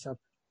write a lot of stuff,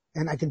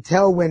 and I can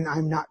tell when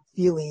I'm not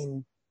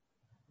feeling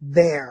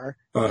there,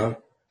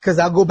 because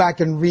I'll go back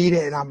and read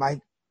it, and I'm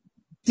like,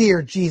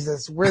 dear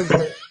Jesus, where's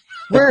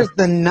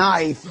the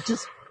knife?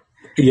 Just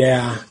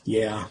yeah.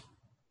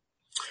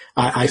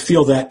 I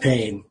feel that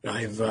pain.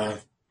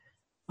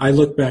 I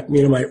look back,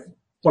 you know,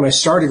 when I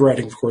started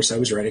writing, of course, I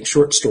was writing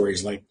short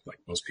stories like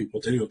most people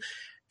do.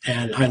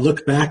 And I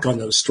look back on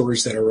those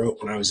stories that I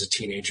wrote when I was a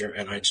teenager,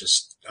 and I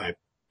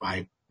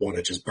want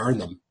to just burn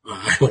them.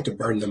 I want to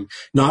burn them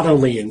not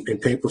only in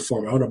paper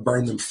form, I want to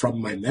burn them from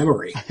my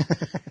memory.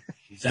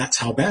 That's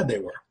how bad they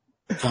were.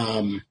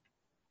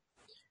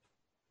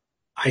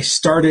 I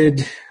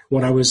started,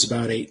 when I was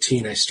about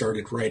 18, I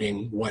started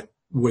writing what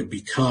would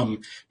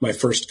become my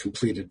first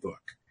completed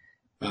book.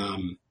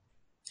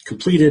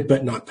 Completed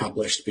but not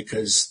published,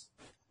 because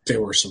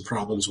there were some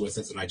problems with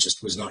it that I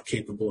just was not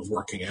capable of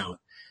working out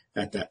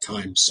at that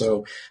time.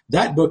 So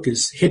that book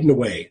is hidden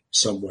away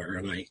somewhere,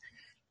 and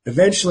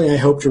eventually I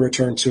hope to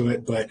return to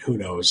it, but who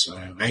knows?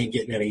 I ain't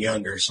getting any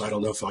younger, so I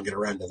don't know if I'll get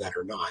around to that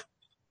or not.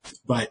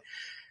 But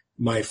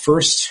my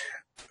first,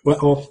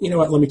 well, you know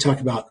what? Let me talk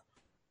about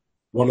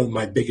one of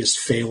my biggest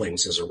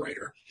failings as a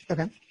writer,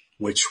 okay,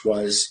 which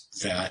was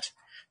that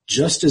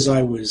just as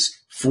I was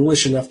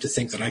foolish enough to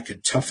think that I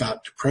could tough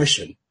out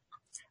depression,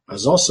 I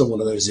was also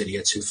one of those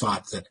idiots who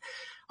thought that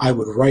I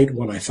would write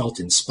when I felt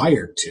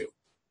inspired to.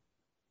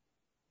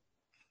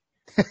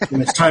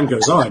 And as time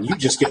goes on, you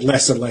just get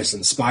less and less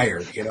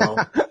inspired, you know,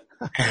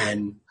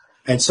 and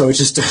so it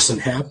just doesn't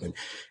happen.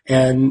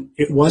 And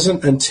it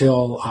wasn't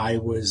until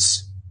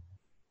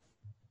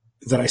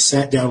that I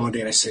sat down one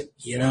day and I said,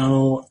 you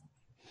know,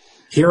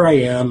 here I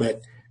am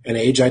at an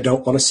age I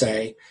don't want to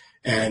say,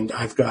 and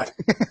I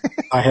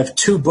have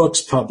 2 books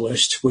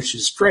published, which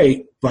is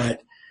great,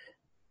 but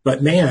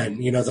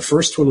man, you know, the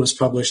first one was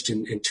published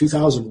in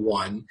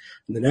 2001,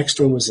 and the next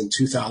one was in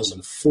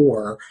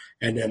 2004,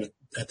 and then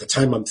at the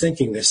time I'm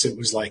thinking this, it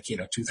was like, you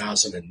know,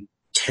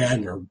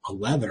 2010 or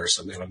 11 or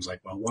something. I was like,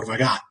 well, what have I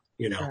got?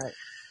 You know? right.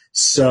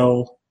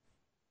 So,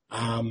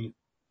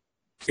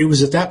 it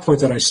was at that point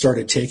that I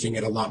started taking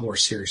it a lot more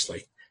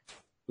seriously.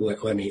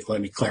 Let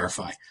me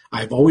clarify.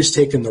 I've always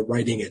taken the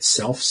writing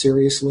itself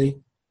seriously.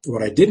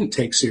 What I didn't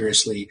take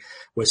seriously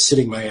was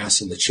sitting my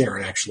ass in the chair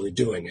and actually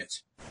doing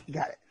it.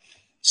 Got it.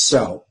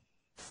 So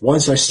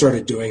once I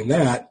started doing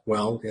that,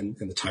 well, in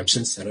the time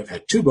since then, I've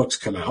had 2 books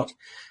come out,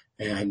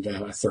 and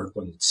a third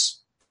one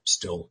that's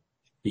still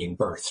being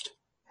birthed.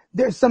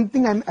 There's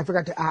something I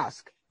forgot to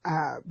ask.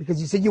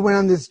 because you said you went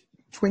on this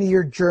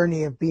 20-year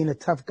journey of being a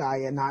tough guy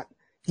and not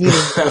needing.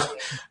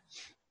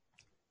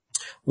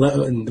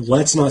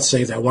 Let's not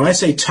say that. When I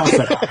say tough,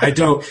 I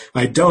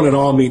don't at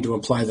all mean to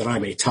imply that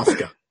I'm a tough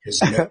guy. 'Cause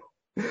no.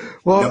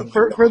 Well,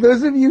 for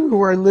those of you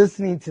who are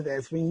listening to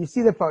this, when you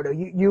see the photo,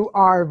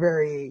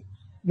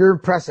 you're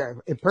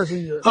impressive. In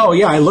person, oh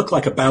yeah, I look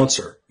like a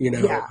bouncer.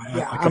 Yeah.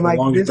 I come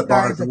along at the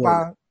bar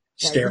door,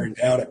 staring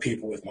yeah, down at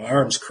people with my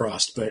arms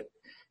crossed. But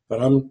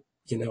I'm,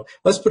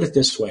 let's put it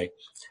this way: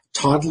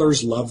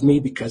 toddlers love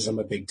me because I'm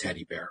a big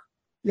teddy bear.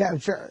 Yeah,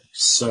 sure.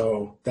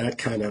 So that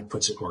kind of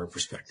puts it more in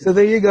perspective. So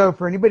there you go.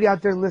 For anybody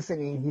out there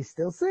listening, he's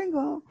still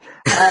single.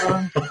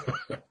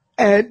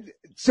 And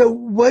so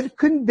what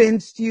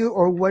convinced you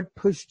or what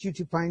pushed you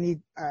to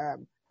finally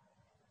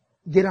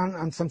get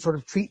on some sort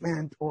of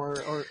treatment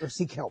or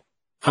seek help?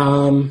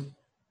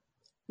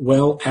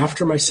 Well,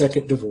 after my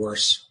second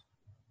divorce,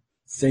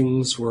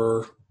 things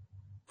were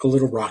a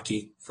little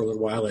rocky for a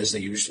little while, as they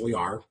usually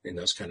are in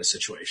those kind of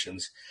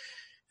situations.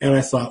 And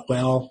I thought,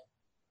 well,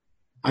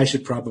 I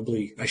should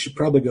probably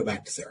go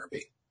back to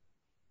therapy.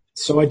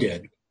 So I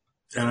did.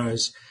 And I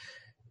was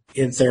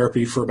in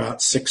therapy for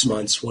about 6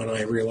 months when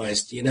I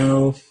realized,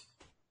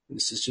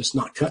 this is just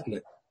not cutting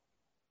it.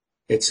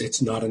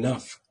 It's not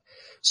enough.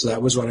 So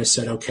that was when I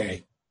said,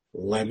 okay,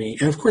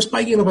 and of course,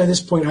 by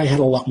this point, I had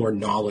a lot more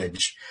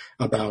knowledge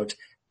about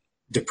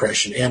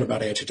depression and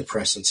about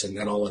antidepressants and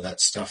all of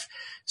that stuff.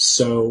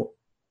 So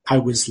I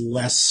was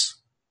less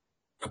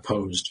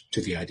opposed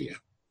to the idea.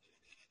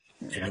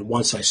 And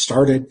once I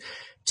started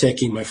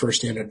taking my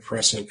first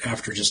antidepressant,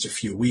 after just a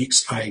few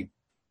weeks, I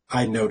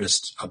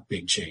noticed a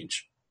big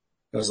change.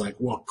 I was like,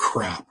 well,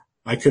 crap.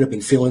 I could have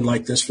been feeling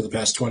like this for the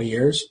past 20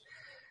 years.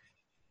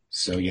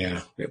 So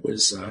yeah, it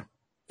was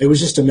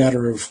just a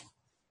matter of,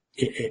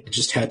 it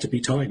just had to be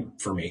time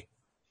for me.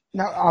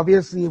 Now,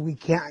 obviously, we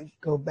can't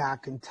go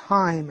back in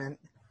time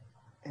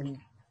and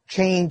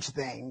change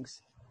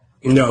things.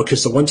 No,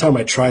 because the one time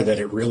I tried that,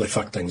 it really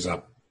fucked things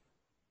up.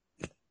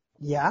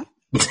 Yeah?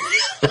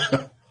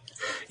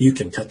 You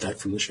can cut that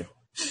from the show.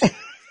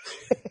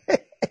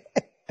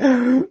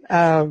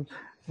 I'm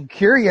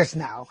curious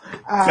now.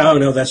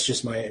 No, that's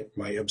just my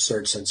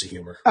absurd sense of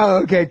humor.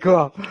 Oh, okay,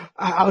 cool.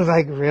 I was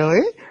like,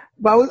 really?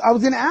 But I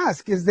was going to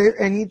ask, is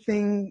there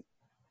anything,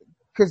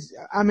 because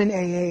I'm in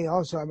AA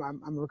also, I'm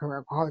a recovering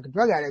alcoholic and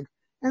drug addict,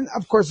 and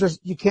of course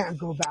you can't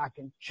go back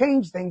and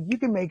change things. You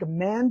can make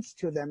amends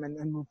to them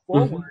and move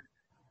forward.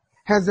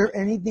 Mm-hmm. Is there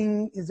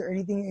anything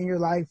in your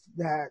life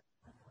that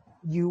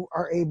you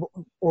are able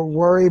or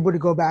were able to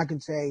go back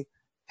and say,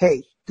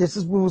 hey, this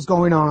is what was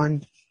going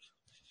on,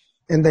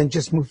 and then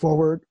just move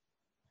forward?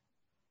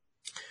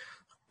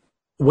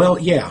 Well,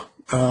 yeah.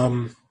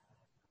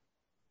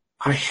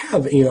 I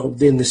have,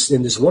 in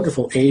this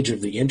wonderful age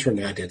of the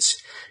internet,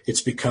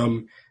 it's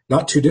become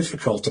not too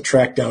difficult to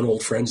track down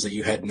old friends that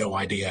you had no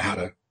idea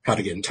how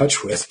to get in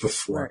touch with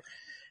before. Right.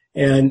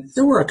 And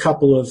there were a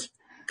couple of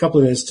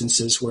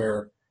instances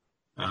where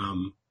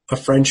a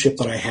friendship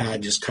that I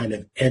had just kind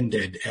of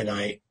ended, and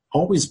I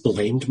always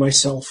blamed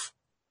myself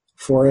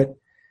for it.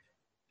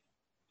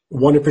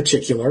 One in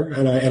particular,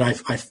 and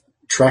I've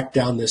tracked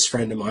down this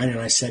friend of mine,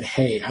 and I said,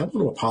 hey, I want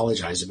to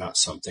apologize about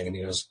something. And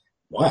he goes,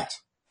 what?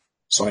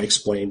 So I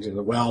explained,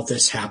 well,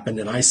 this happened,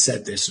 and I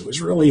said this. It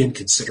was really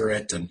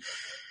inconsiderate, and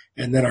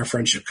then our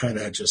friendship kind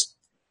of just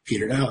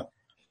petered out.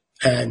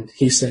 And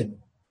he said,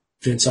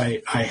 Vince,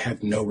 I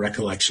have no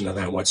recollection of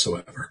that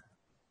whatsoever.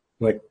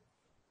 I'm like,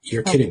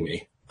 you're kidding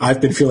me. I've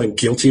been feeling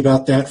guilty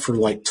about that for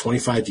like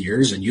 25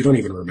 years, and you don't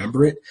even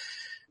remember it?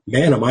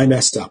 Man, am I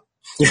messed up.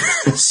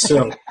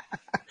 So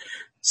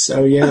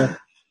yeah.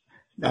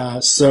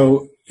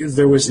 So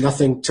there was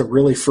nothing to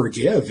really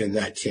forgive in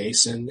that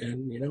case, and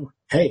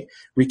hey,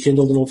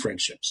 rekindled an old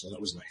friendship. So that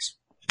was nice.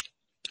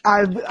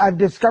 I've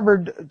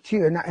discovered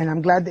too, and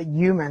I'm glad that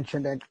you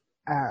mentioned it.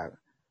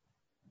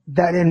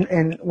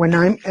 That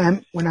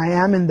when I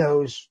am in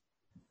those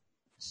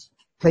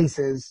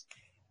places,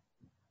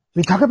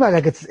 we talk about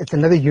like it's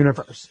another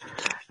universe.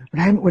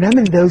 When I'm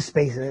in those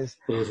spaces,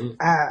 mm-hmm.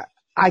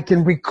 I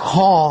can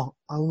recall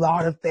a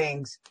lot of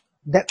things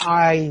that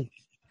I,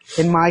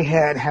 in my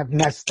head, have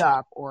messed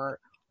up or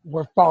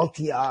were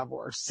faulty of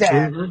or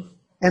said. Mm-hmm.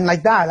 And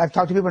like that, I've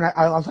talked to people, and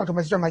I'll talk to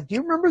my sister. I'm like, do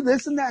you remember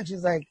this and that? And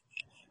she's like,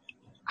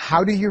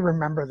 how do you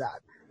remember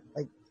that?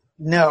 Like,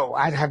 no,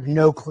 I'd have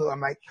no clue.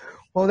 I'm like,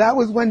 well, that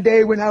was one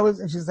day when I was,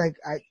 and she's like,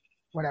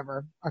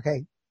 whatever.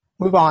 Okay,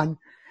 move on.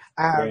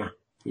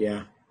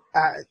 Yeah.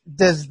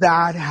 Does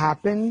that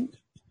happen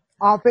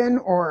often,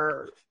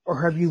 or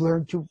have you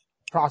learned to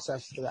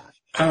process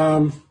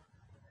that?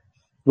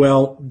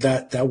 Well,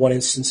 that one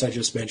instance I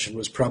just mentioned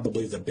was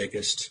probably the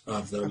biggest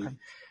of them. Okay.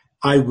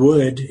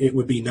 It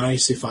would be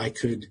nice if I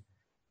could,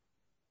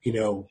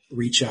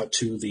 reach out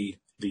to the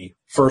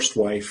first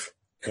wife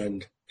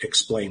and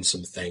explain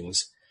some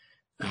things.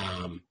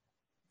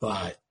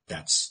 But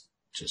that's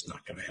just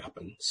not going to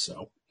happen.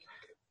 So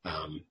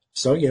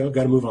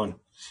got to move on.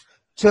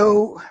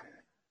 So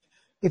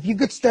if you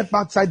could step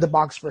outside the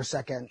box for a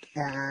second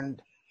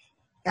and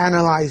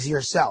analyze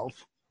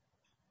yourself,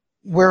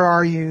 where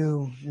are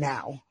you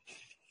now?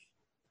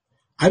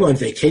 I'm on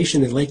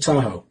vacation in Lake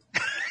Tahoe.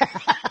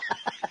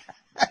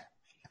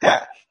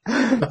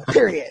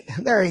 Period.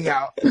 There you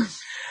go.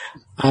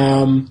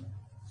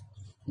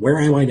 Where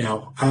am I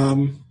now?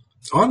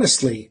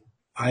 Honestly,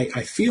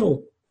 I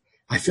feel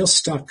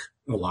stuck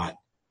a lot.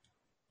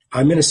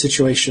 I'm in a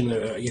situation,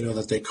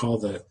 that they call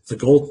the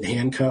golden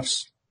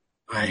handcuffs.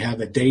 I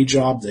have a day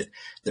job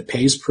that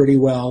pays pretty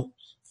well,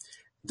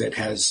 that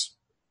has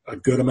a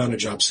good amount of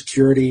job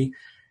security.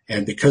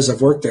 And because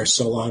I've worked there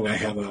so long, I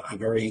have a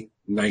very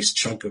nice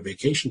chunk of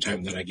vacation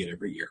time that I get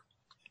every year.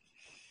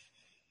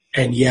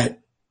 And yet,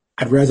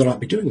 I'd rather not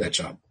be doing that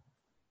job.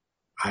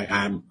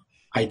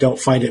 I don't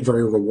find it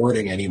very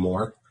rewarding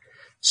anymore.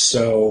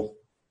 So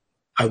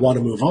I want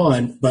to move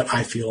on, but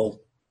I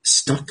feel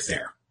stuck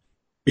there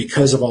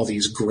because of all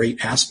these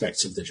great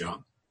aspects of the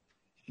job.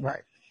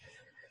 Right.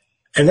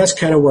 And that's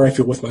kind of where I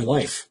feel with my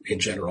life in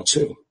general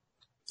too.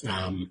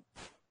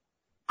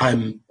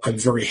 I'm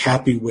very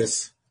happy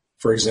with,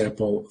 for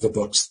example, the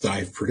books that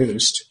I've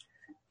produced,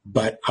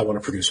 but I want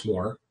to produce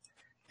more.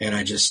 And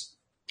I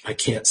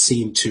can't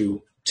seem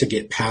to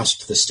get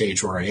past the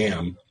stage where I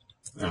am.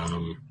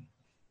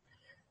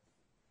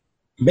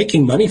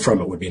 Making money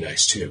from it would be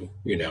nice too,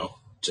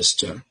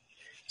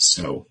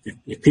 so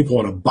if people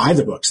want to buy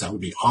the books, that would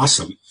be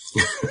awesome.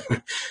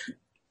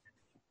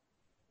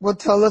 Well,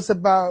 tell us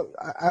about.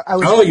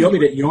 You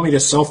want me to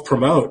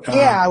self-promote?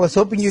 Yeah, I was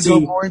hoping you'd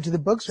go more into the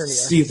books earlier.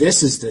 See,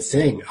 this is the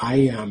thing.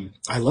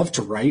 I love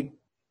to write.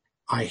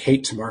 I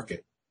hate to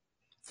market.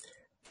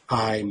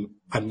 I'm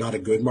not a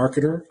good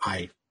marketer.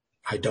 I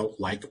don't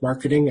like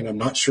marketing, and I'm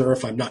not sure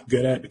if I'm not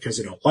good at it because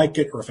I don't like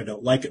it, or if I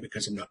don't like it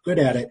because I'm not good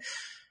at it.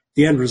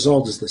 The end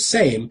result is the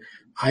same.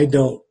 I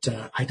don't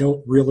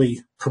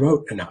really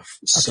promote enough,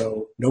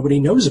 so nobody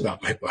knows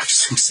about my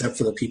books except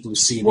for the people who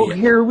see me. Well,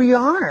 here we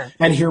are.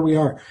 And here we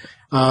are.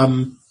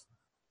 My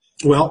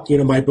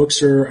books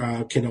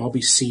can all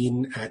be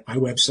seen at my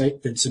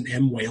website,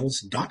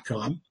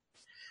 vincentmwales.com.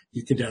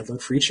 You can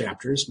download free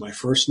chapters. My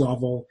first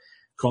novel,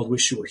 called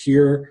Wish You Were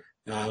Here,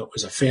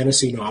 was a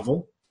fantasy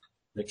novel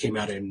that came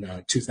out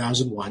in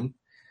 2001.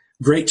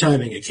 Great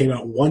timing. It came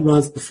out 1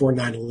 month before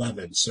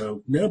 9/11,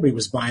 so nobody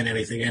was buying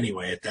anything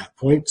anyway at that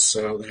point,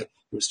 so that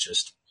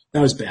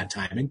was bad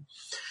timing.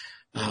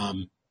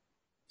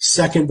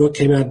 Second book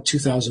came out in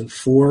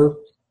 2004,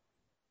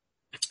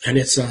 and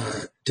it's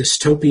a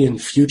dystopian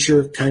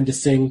future kind of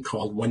thing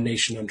called One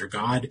Nation Under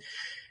God,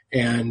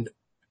 and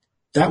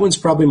that one's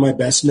probably my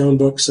best known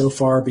book so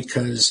far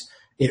because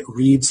it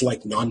reads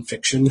like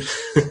nonfiction,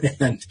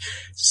 and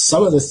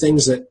some of the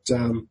things that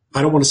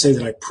I don't want to say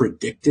that I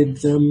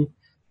predicted them,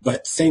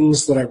 but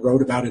things that I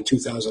wrote about in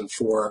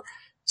 2004,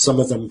 some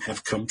of them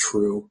have come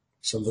true.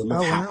 Some of them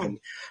have happened.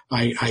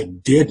 I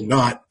did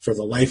not, for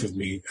the life of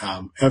me,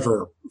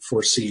 ever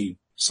foresee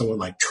someone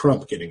like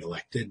Trump getting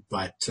elected,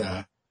 but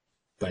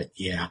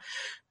yeah.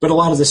 But a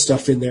lot of the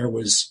stuff in there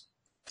was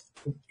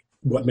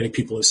what many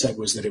people have said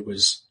was that it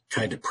was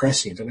kind of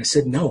prescient. And I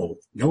said, no,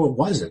 it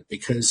wasn't,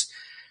 because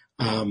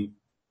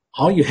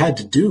all you had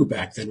to do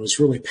back then was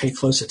really pay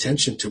close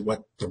attention to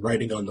what the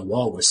writing on the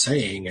wall was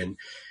saying. And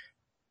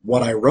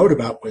what I wrote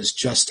about was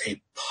just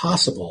a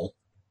possible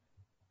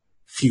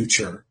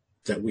future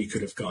that we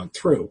could have gone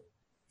through.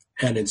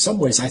 And in some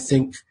ways, I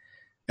think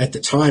at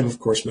the time, of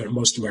course,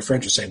 most of my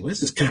friends were saying, well,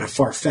 this is kind of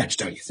far-fetched,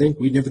 don't you think?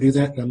 We'd never do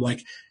that. And I'm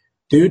like,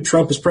 dude,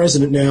 Trump is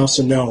president now,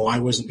 so no, I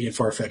wasn't being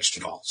far-fetched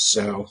at all.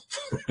 So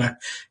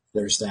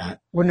there's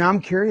that. Well, now I'm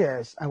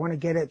curious. I want to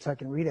get it so I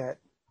can read it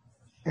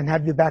and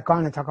have you back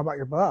on and talk about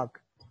your book.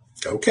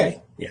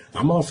 Okay. Yeah,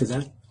 I'm all for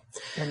that.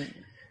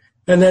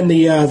 And then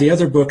the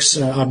other books,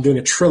 I'm doing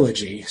a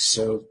trilogy.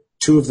 So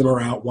 2 of them are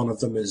out. 1 of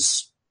them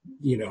is,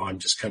 I'm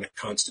just kind of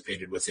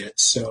constipated with it.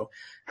 So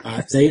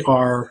they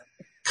are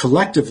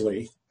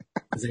collectively,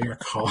 they're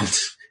called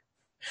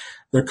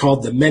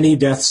The Many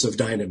Deaths of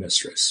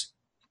Dynamistress.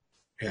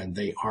 And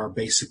they are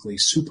basically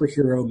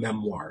superhero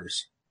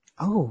memoirs.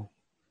 Oh,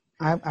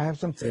 I have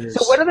some. So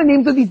what are the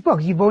names of these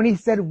books? You've only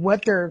said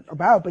what they're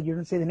about, but you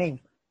didn't say the name.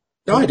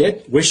 No, I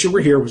did. Wish You Were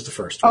Here was the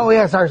first one. Oh,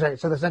 yeah, sorry.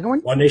 So the second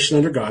one? One Nation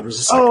Under God was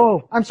the second one.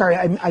 Oh, I'm sorry.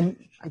 I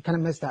kind of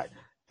missed that.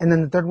 And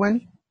then the third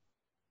one?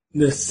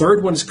 The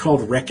third one's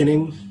called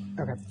Reckoning.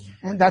 Okay.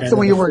 And that's the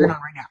one you're working on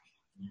right now?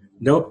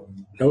 Nope.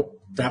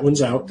 That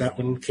one's out. That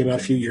one came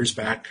out a few years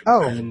back.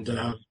 Oh. And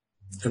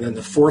then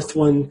the fourth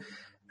one,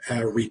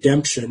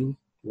 Redemption,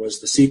 was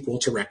the sequel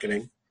to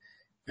Reckoning.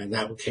 And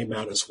that one came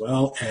out as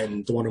well.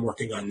 And the one I'm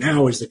working on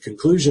now is the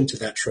conclusion to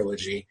that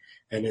trilogy,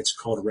 and it's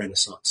called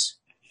Renaissance.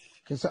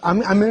 Okay, so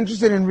I'm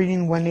interested in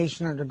reading One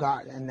Nation Under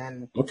God and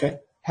then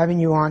having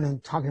you on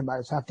and talking about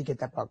it, so I have to get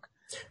that book.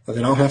 Well,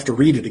 then I'll have to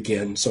read it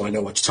again so I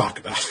know what to talk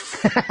about.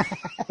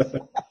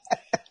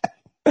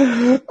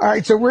 All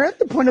right, so we're at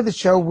the point of the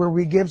show where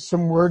we give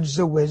some words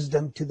of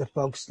wisdom to the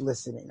folks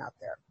listening out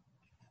there.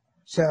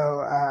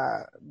 So,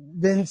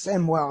 Vince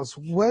M. Wells,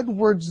 what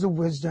words of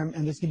wisdom,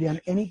 and this can be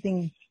on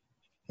anything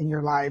in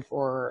your life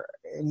or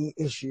any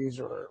issues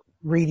or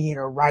reading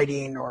or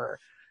writing or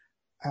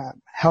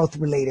health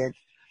related,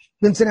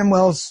 Vincent M.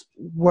 Wells,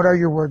 what are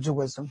your words of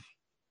wisdom?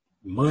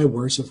 My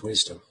words of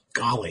wisdom.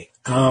 Golly.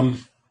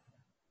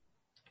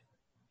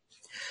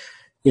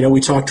 We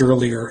talked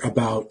earlier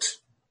about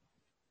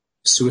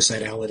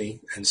suicidality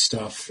and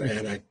stuff,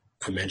 and I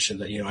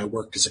mentioned that, I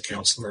worked as a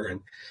counselor,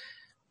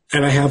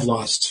 and I have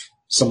lost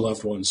some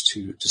loved ones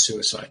to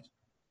suicide.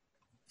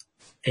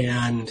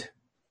 And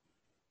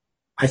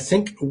I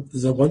think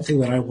the one thing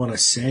that I want to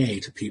say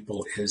to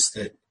people is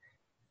that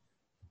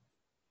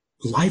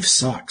life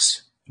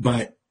sucks,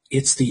 but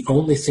it's the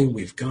only thing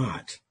we've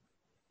got.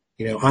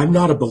 I'm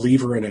not a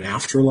believer in an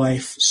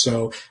afterlife,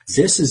 so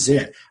this is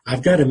it.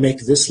 I've got to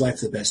make this life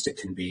the best it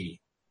can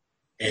be.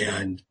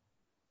 And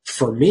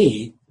for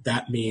me,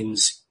 that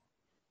means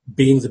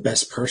being the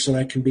best person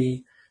I can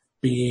be,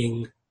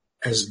 being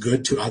as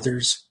good to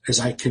others as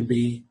I can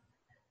be,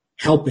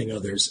 helping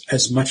others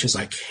as much as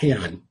I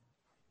can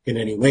in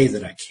any way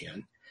that I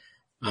can.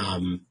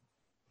 And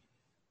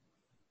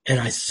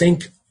I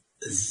think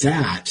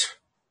that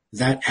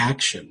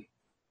action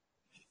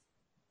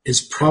is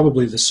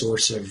probably the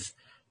source of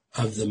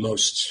the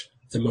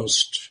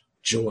most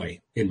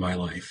joy in my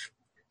life,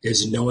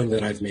 is knowing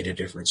that I've made a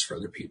difference for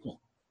other people.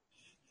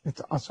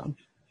 It's awesome.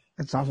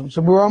 It's awesome.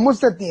 So we're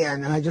almost at the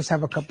end, and I just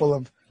have a couple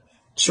of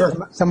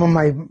some of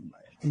my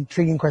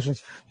intriguing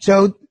questions.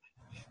 So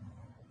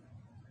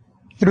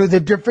through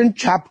the different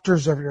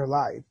chapters of your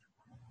life,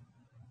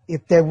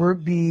 if there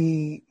would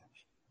be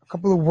a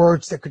couple of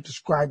words that could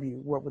describe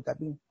you, what would that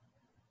be?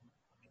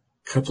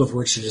 A couple of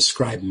words to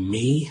describe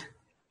me?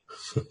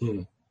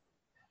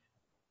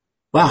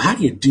 Wow, how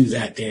do you do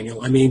that,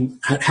 Daniel? I mean,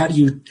 how do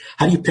you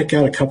pick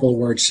out a couple of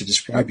words to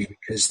describe you?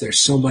 Because there's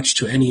so much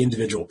to any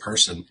individual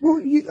person. Well,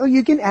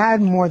 you can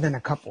add more than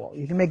a couple.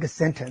 You can make a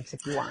sentence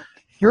if you want.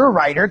 You're a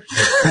writer.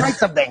 Write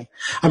something.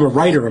 I'm a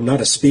writer. I'm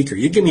not a speaker.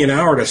 You give me an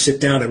hour to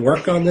sit down and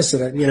work on this,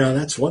 and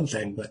that's one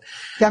thing. But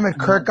damn it,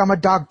 Kirk, I'm a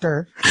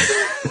doctor.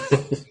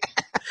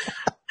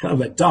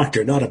 I'm a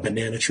doctor, not a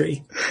banana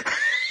tree.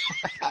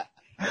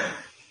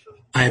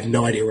 I have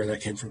no idea where that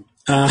came from.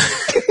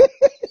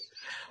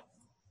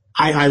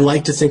 I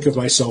like to think of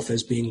myself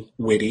as being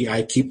witty.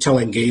 I keep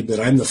telling Gabe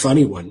that I'm the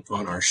funny one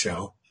on our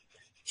show.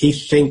 He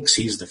thinks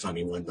he's the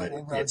funny one, but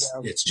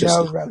it's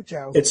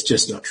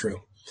just not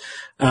true.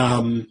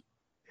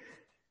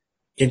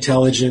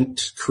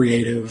 Intelligent,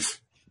 creative,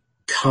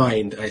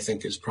 kind, I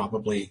think, is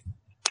probably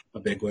a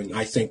big one.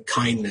 I think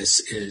kindness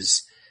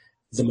is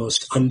the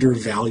most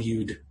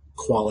undervalued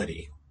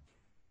quality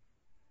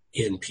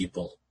in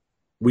people.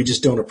 We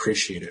just don't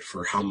appreciate it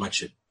for how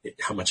much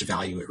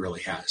value it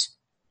really has.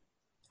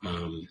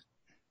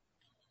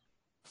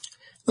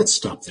 Let's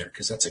stop there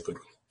because that's a good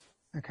one.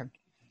 Okay.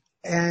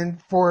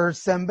 And for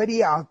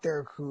somebody out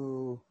there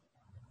who,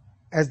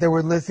 as they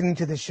were listening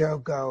to the show,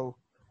 go,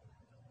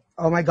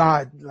 oh my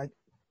God, like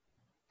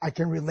I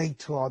can relate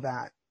to all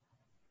that.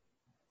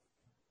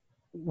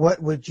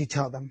 What would you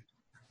tell them?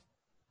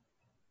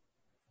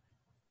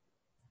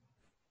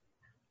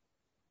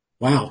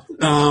 Wow.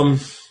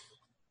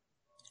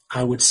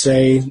 I would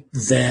say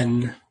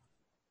then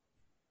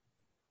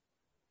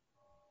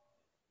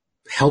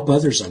help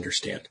others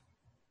understand.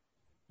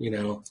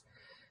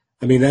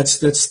 I mean, that's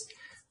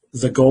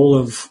the goal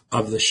of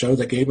the show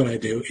that Gabe and I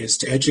do, is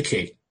to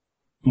educate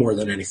more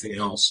than anything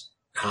else.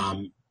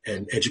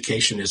 And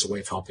education is a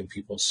way of helping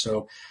people.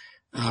 So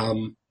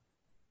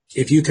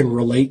if you can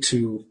relate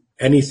to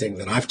anything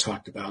that I've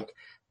talked about,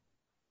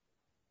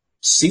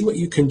 see what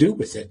you can do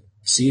with it.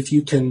 See if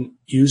you can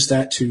use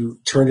that to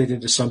turn it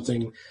into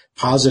something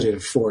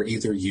positive for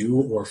either you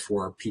or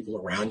for people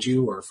around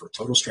you or for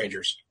total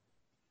strangers.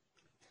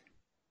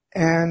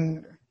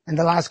 And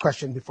the last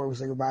question before we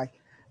say goodbye.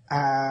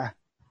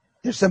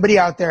 There's somebody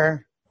out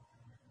there,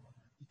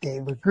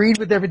 they've agreed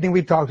with everything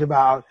we've talked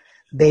about.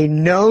 They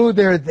know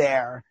they're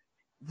there.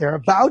 They're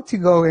about to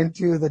go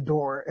into the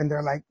door and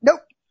they're like,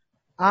 nope,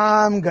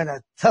 I'm going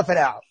to tough it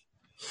out.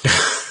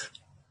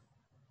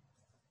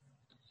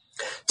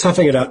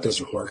 Toughing it out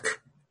doesn't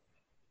work.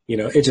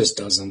 It just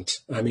doesn't.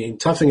 I mean,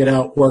 toughing it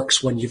out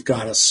works when you've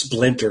got a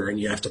splinter and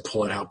you have to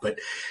pull it out. But,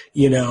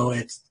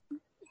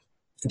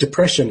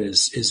 depression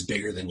is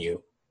bigger than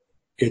you.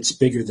 It's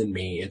bigger than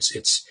me.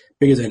 It's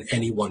bigger than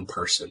any one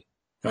person.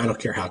 I don't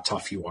care how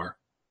tough you are.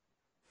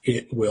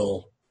 It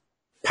will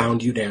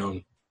pound you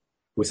down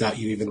without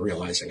you even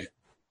realizing it.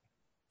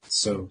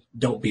 So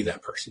don't be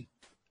that person.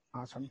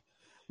 Awesome.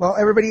 Well,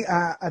 everybody,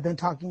 I've been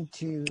talking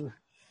to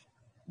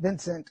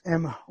Vincent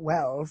M.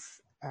 Wells,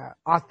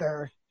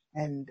 author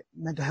and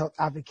mental health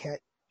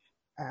advocate.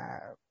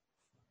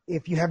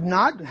 If you have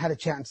not had a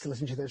chance to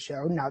listen to their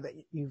show, now that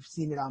you've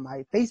seen it on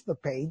my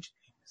Facebook page,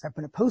 because I'm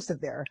going to post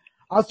it there,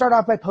 I'll start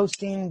off by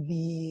posting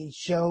the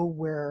show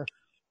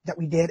that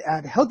we did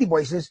at Healthy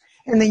Voices,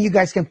 and then you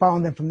guys can follow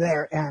them from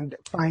there and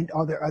find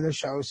all their other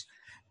shows.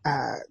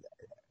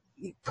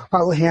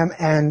 Follow him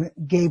and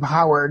Gabe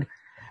Howard.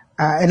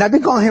 And I've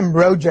been calling him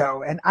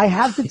Rojo, and I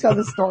have to tell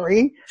the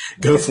story.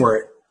 Go for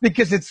it.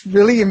 Because it's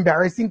really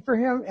embarrassing for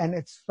him, and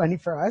it's funny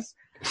for us.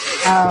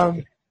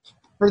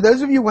 For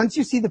those of you, once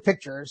you see the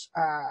pictures,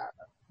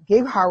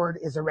 Gabe Howard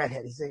is a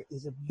redhead.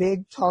 He's a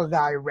big, tall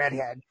guy,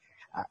 redhead.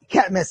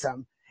 Can't miss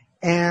him.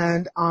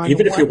 And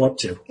even if you want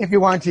to. If you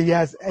want to,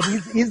 yes. And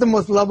he's the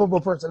most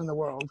lovable person in the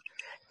world.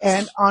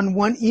 And on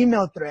one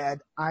email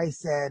thread, I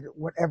said,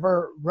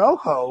 whatever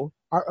Rojo,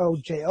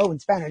 R-O-J-O in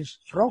Spanish,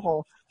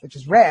 Rojo, which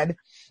is red,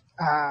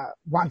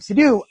 wants to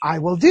do, I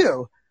will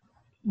do.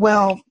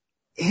 Well,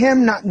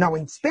 him not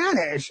knowing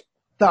Spanish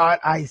thought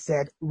I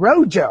said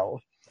Rojo.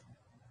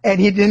 And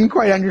he didn't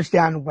quite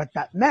understand what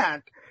that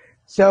meant.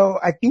 So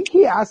I think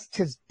he asked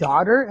his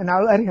daughter, and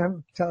I'll let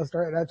him tell a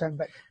story another time,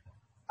 but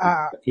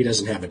he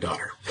doesn't have a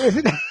daughter.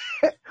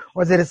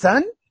 Was it a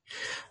son?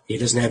 He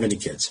doesn't have any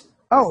kids.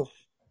 Oh,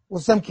 well,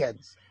 some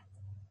kids.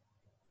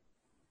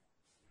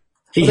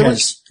 He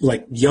has,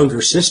 like,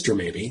 younger sister,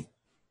 maybe.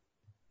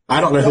 I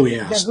don't know who he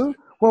asked. Who?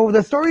 Well,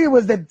 the story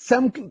was that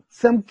some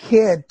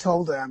kid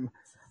told him,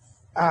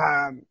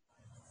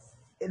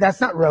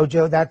 that's not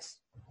Rojo, that's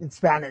in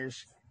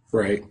Spanish.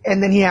 Right.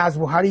 And then he asked,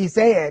 well, how do you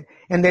say it?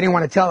 And they didn't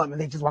want to tell him,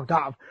 and they just walked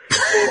off.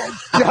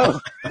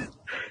 So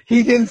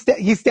he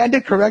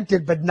standed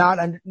corrected, but not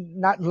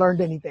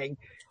learned anything.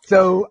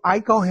 So I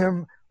call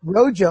him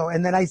Rojo,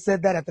 and then I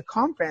said that at the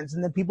conference,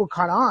 and then people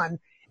caught on,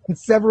 and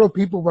several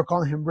people were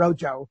calling him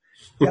Rojo.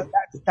 So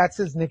that's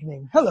his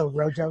nickname. Hello,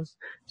 Rojos.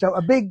 So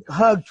a big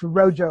hug to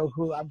Rojo,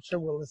 who I'm sure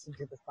will listen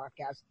to this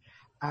podcast.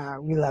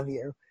 We love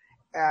you.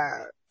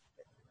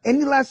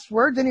 Any last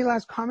words, any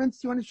last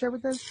comments you want to share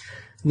with us?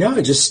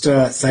 No, just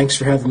thanks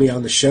for having me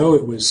on the show.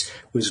 It was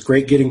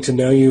great getting to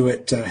know you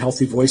at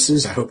Healthy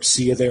Voices. I hope to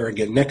see you there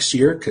again next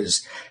year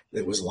because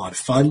it was a lot of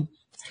fun.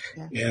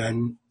 Yeah.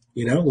 And,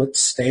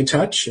 let's stay in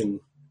touch and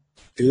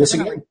do this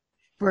again.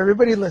 For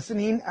everybody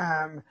listening,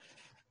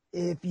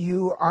 if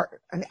you are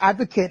an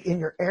advocate in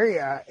your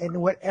area in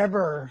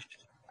whatever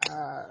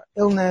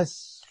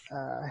illness,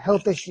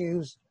 health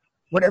issues,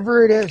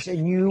 whatever it is,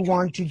 and you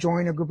want to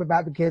join a group of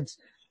advocates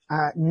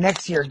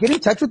next year, get in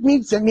touch with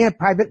me, send me a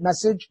private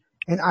message,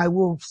 and I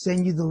will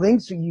send you the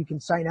link so you can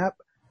sign up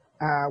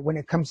when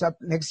it comes up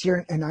next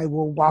year, and I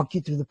will walk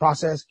you through the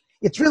process.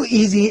 It's really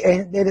easy,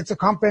 and it's a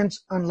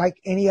conference unlike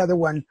any other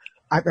one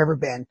I've ever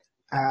been.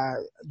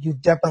 You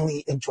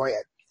definitely enjoy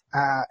it.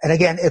 And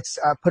again, it's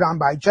put on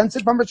by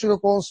Janssen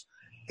Pharmaceuticals,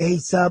 a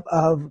sub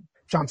of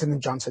Johnson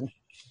 & Johnson.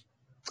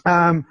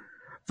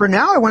 For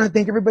now, I want to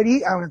thank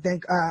everybody. I want to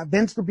thank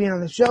Vince for being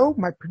on the show,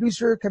 my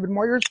producer, Kevin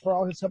Moyers, for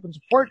all his help and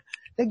support.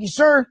 Thank you,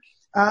 sir.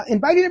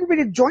 Inviting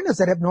everybody to join us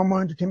at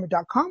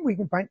abnormalentertainment.com, where you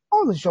can find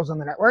all the shows on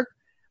the network.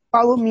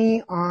 Follow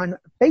me on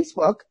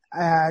Facebook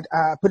at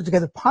Put It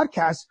Together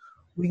Podcast,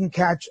 where you can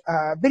catch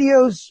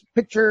videos,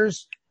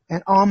 pictures,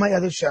 and all my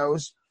other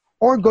shows.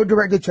 Or go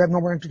directly to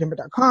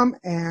abnormalentertainment.com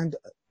and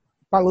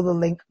follow the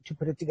link to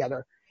Put It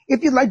Together.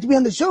 If you'd like to be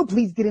on the show,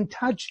 please get in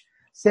touch.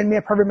 Send me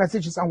a private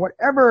message on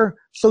whatever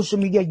social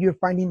media you're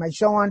finding my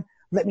show on.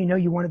 Let me know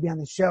you want to be on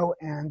the show.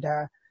 And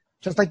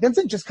just like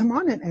Vincent, just come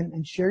on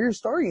and share your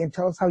story and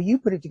tell us how you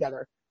put it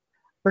together.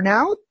 For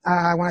now,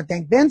 I want to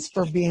thank Vince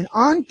for being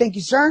on. Thank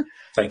you, sir.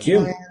 Thank you.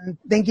 And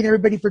thanking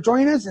everybody for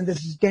joining us. And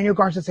this is Daniel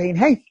Garza saying,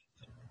 hey,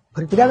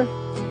 put it together.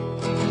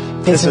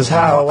 This is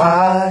how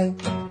I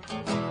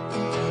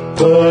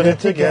put it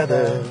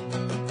together.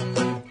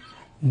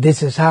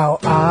 This is how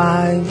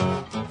I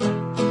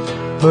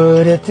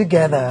put it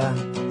together.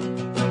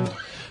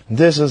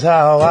 This is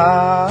how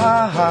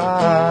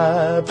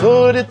I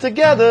put it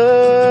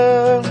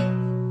together.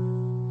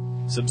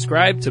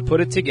 Subscribe to Put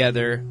It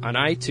Together on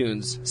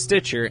iTunes,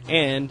 Stitcher,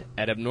 and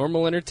at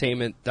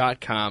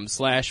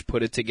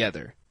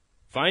abnormalentertainment.com/putittogether.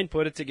 Find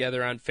Put It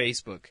Together on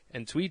Facebook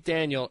and tweet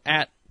Daniel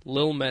at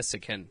Lil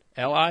Messican,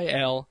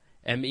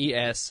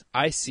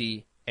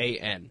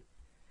 LILMESICAN.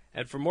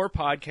 And for more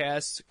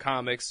podcasts,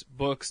 comics,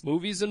 books,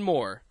 movies, and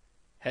more,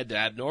 head to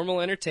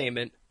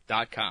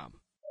abnormalentertainment.com.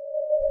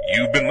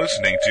 You've been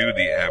listening to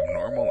the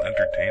Abnormal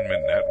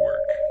Entertainment Network.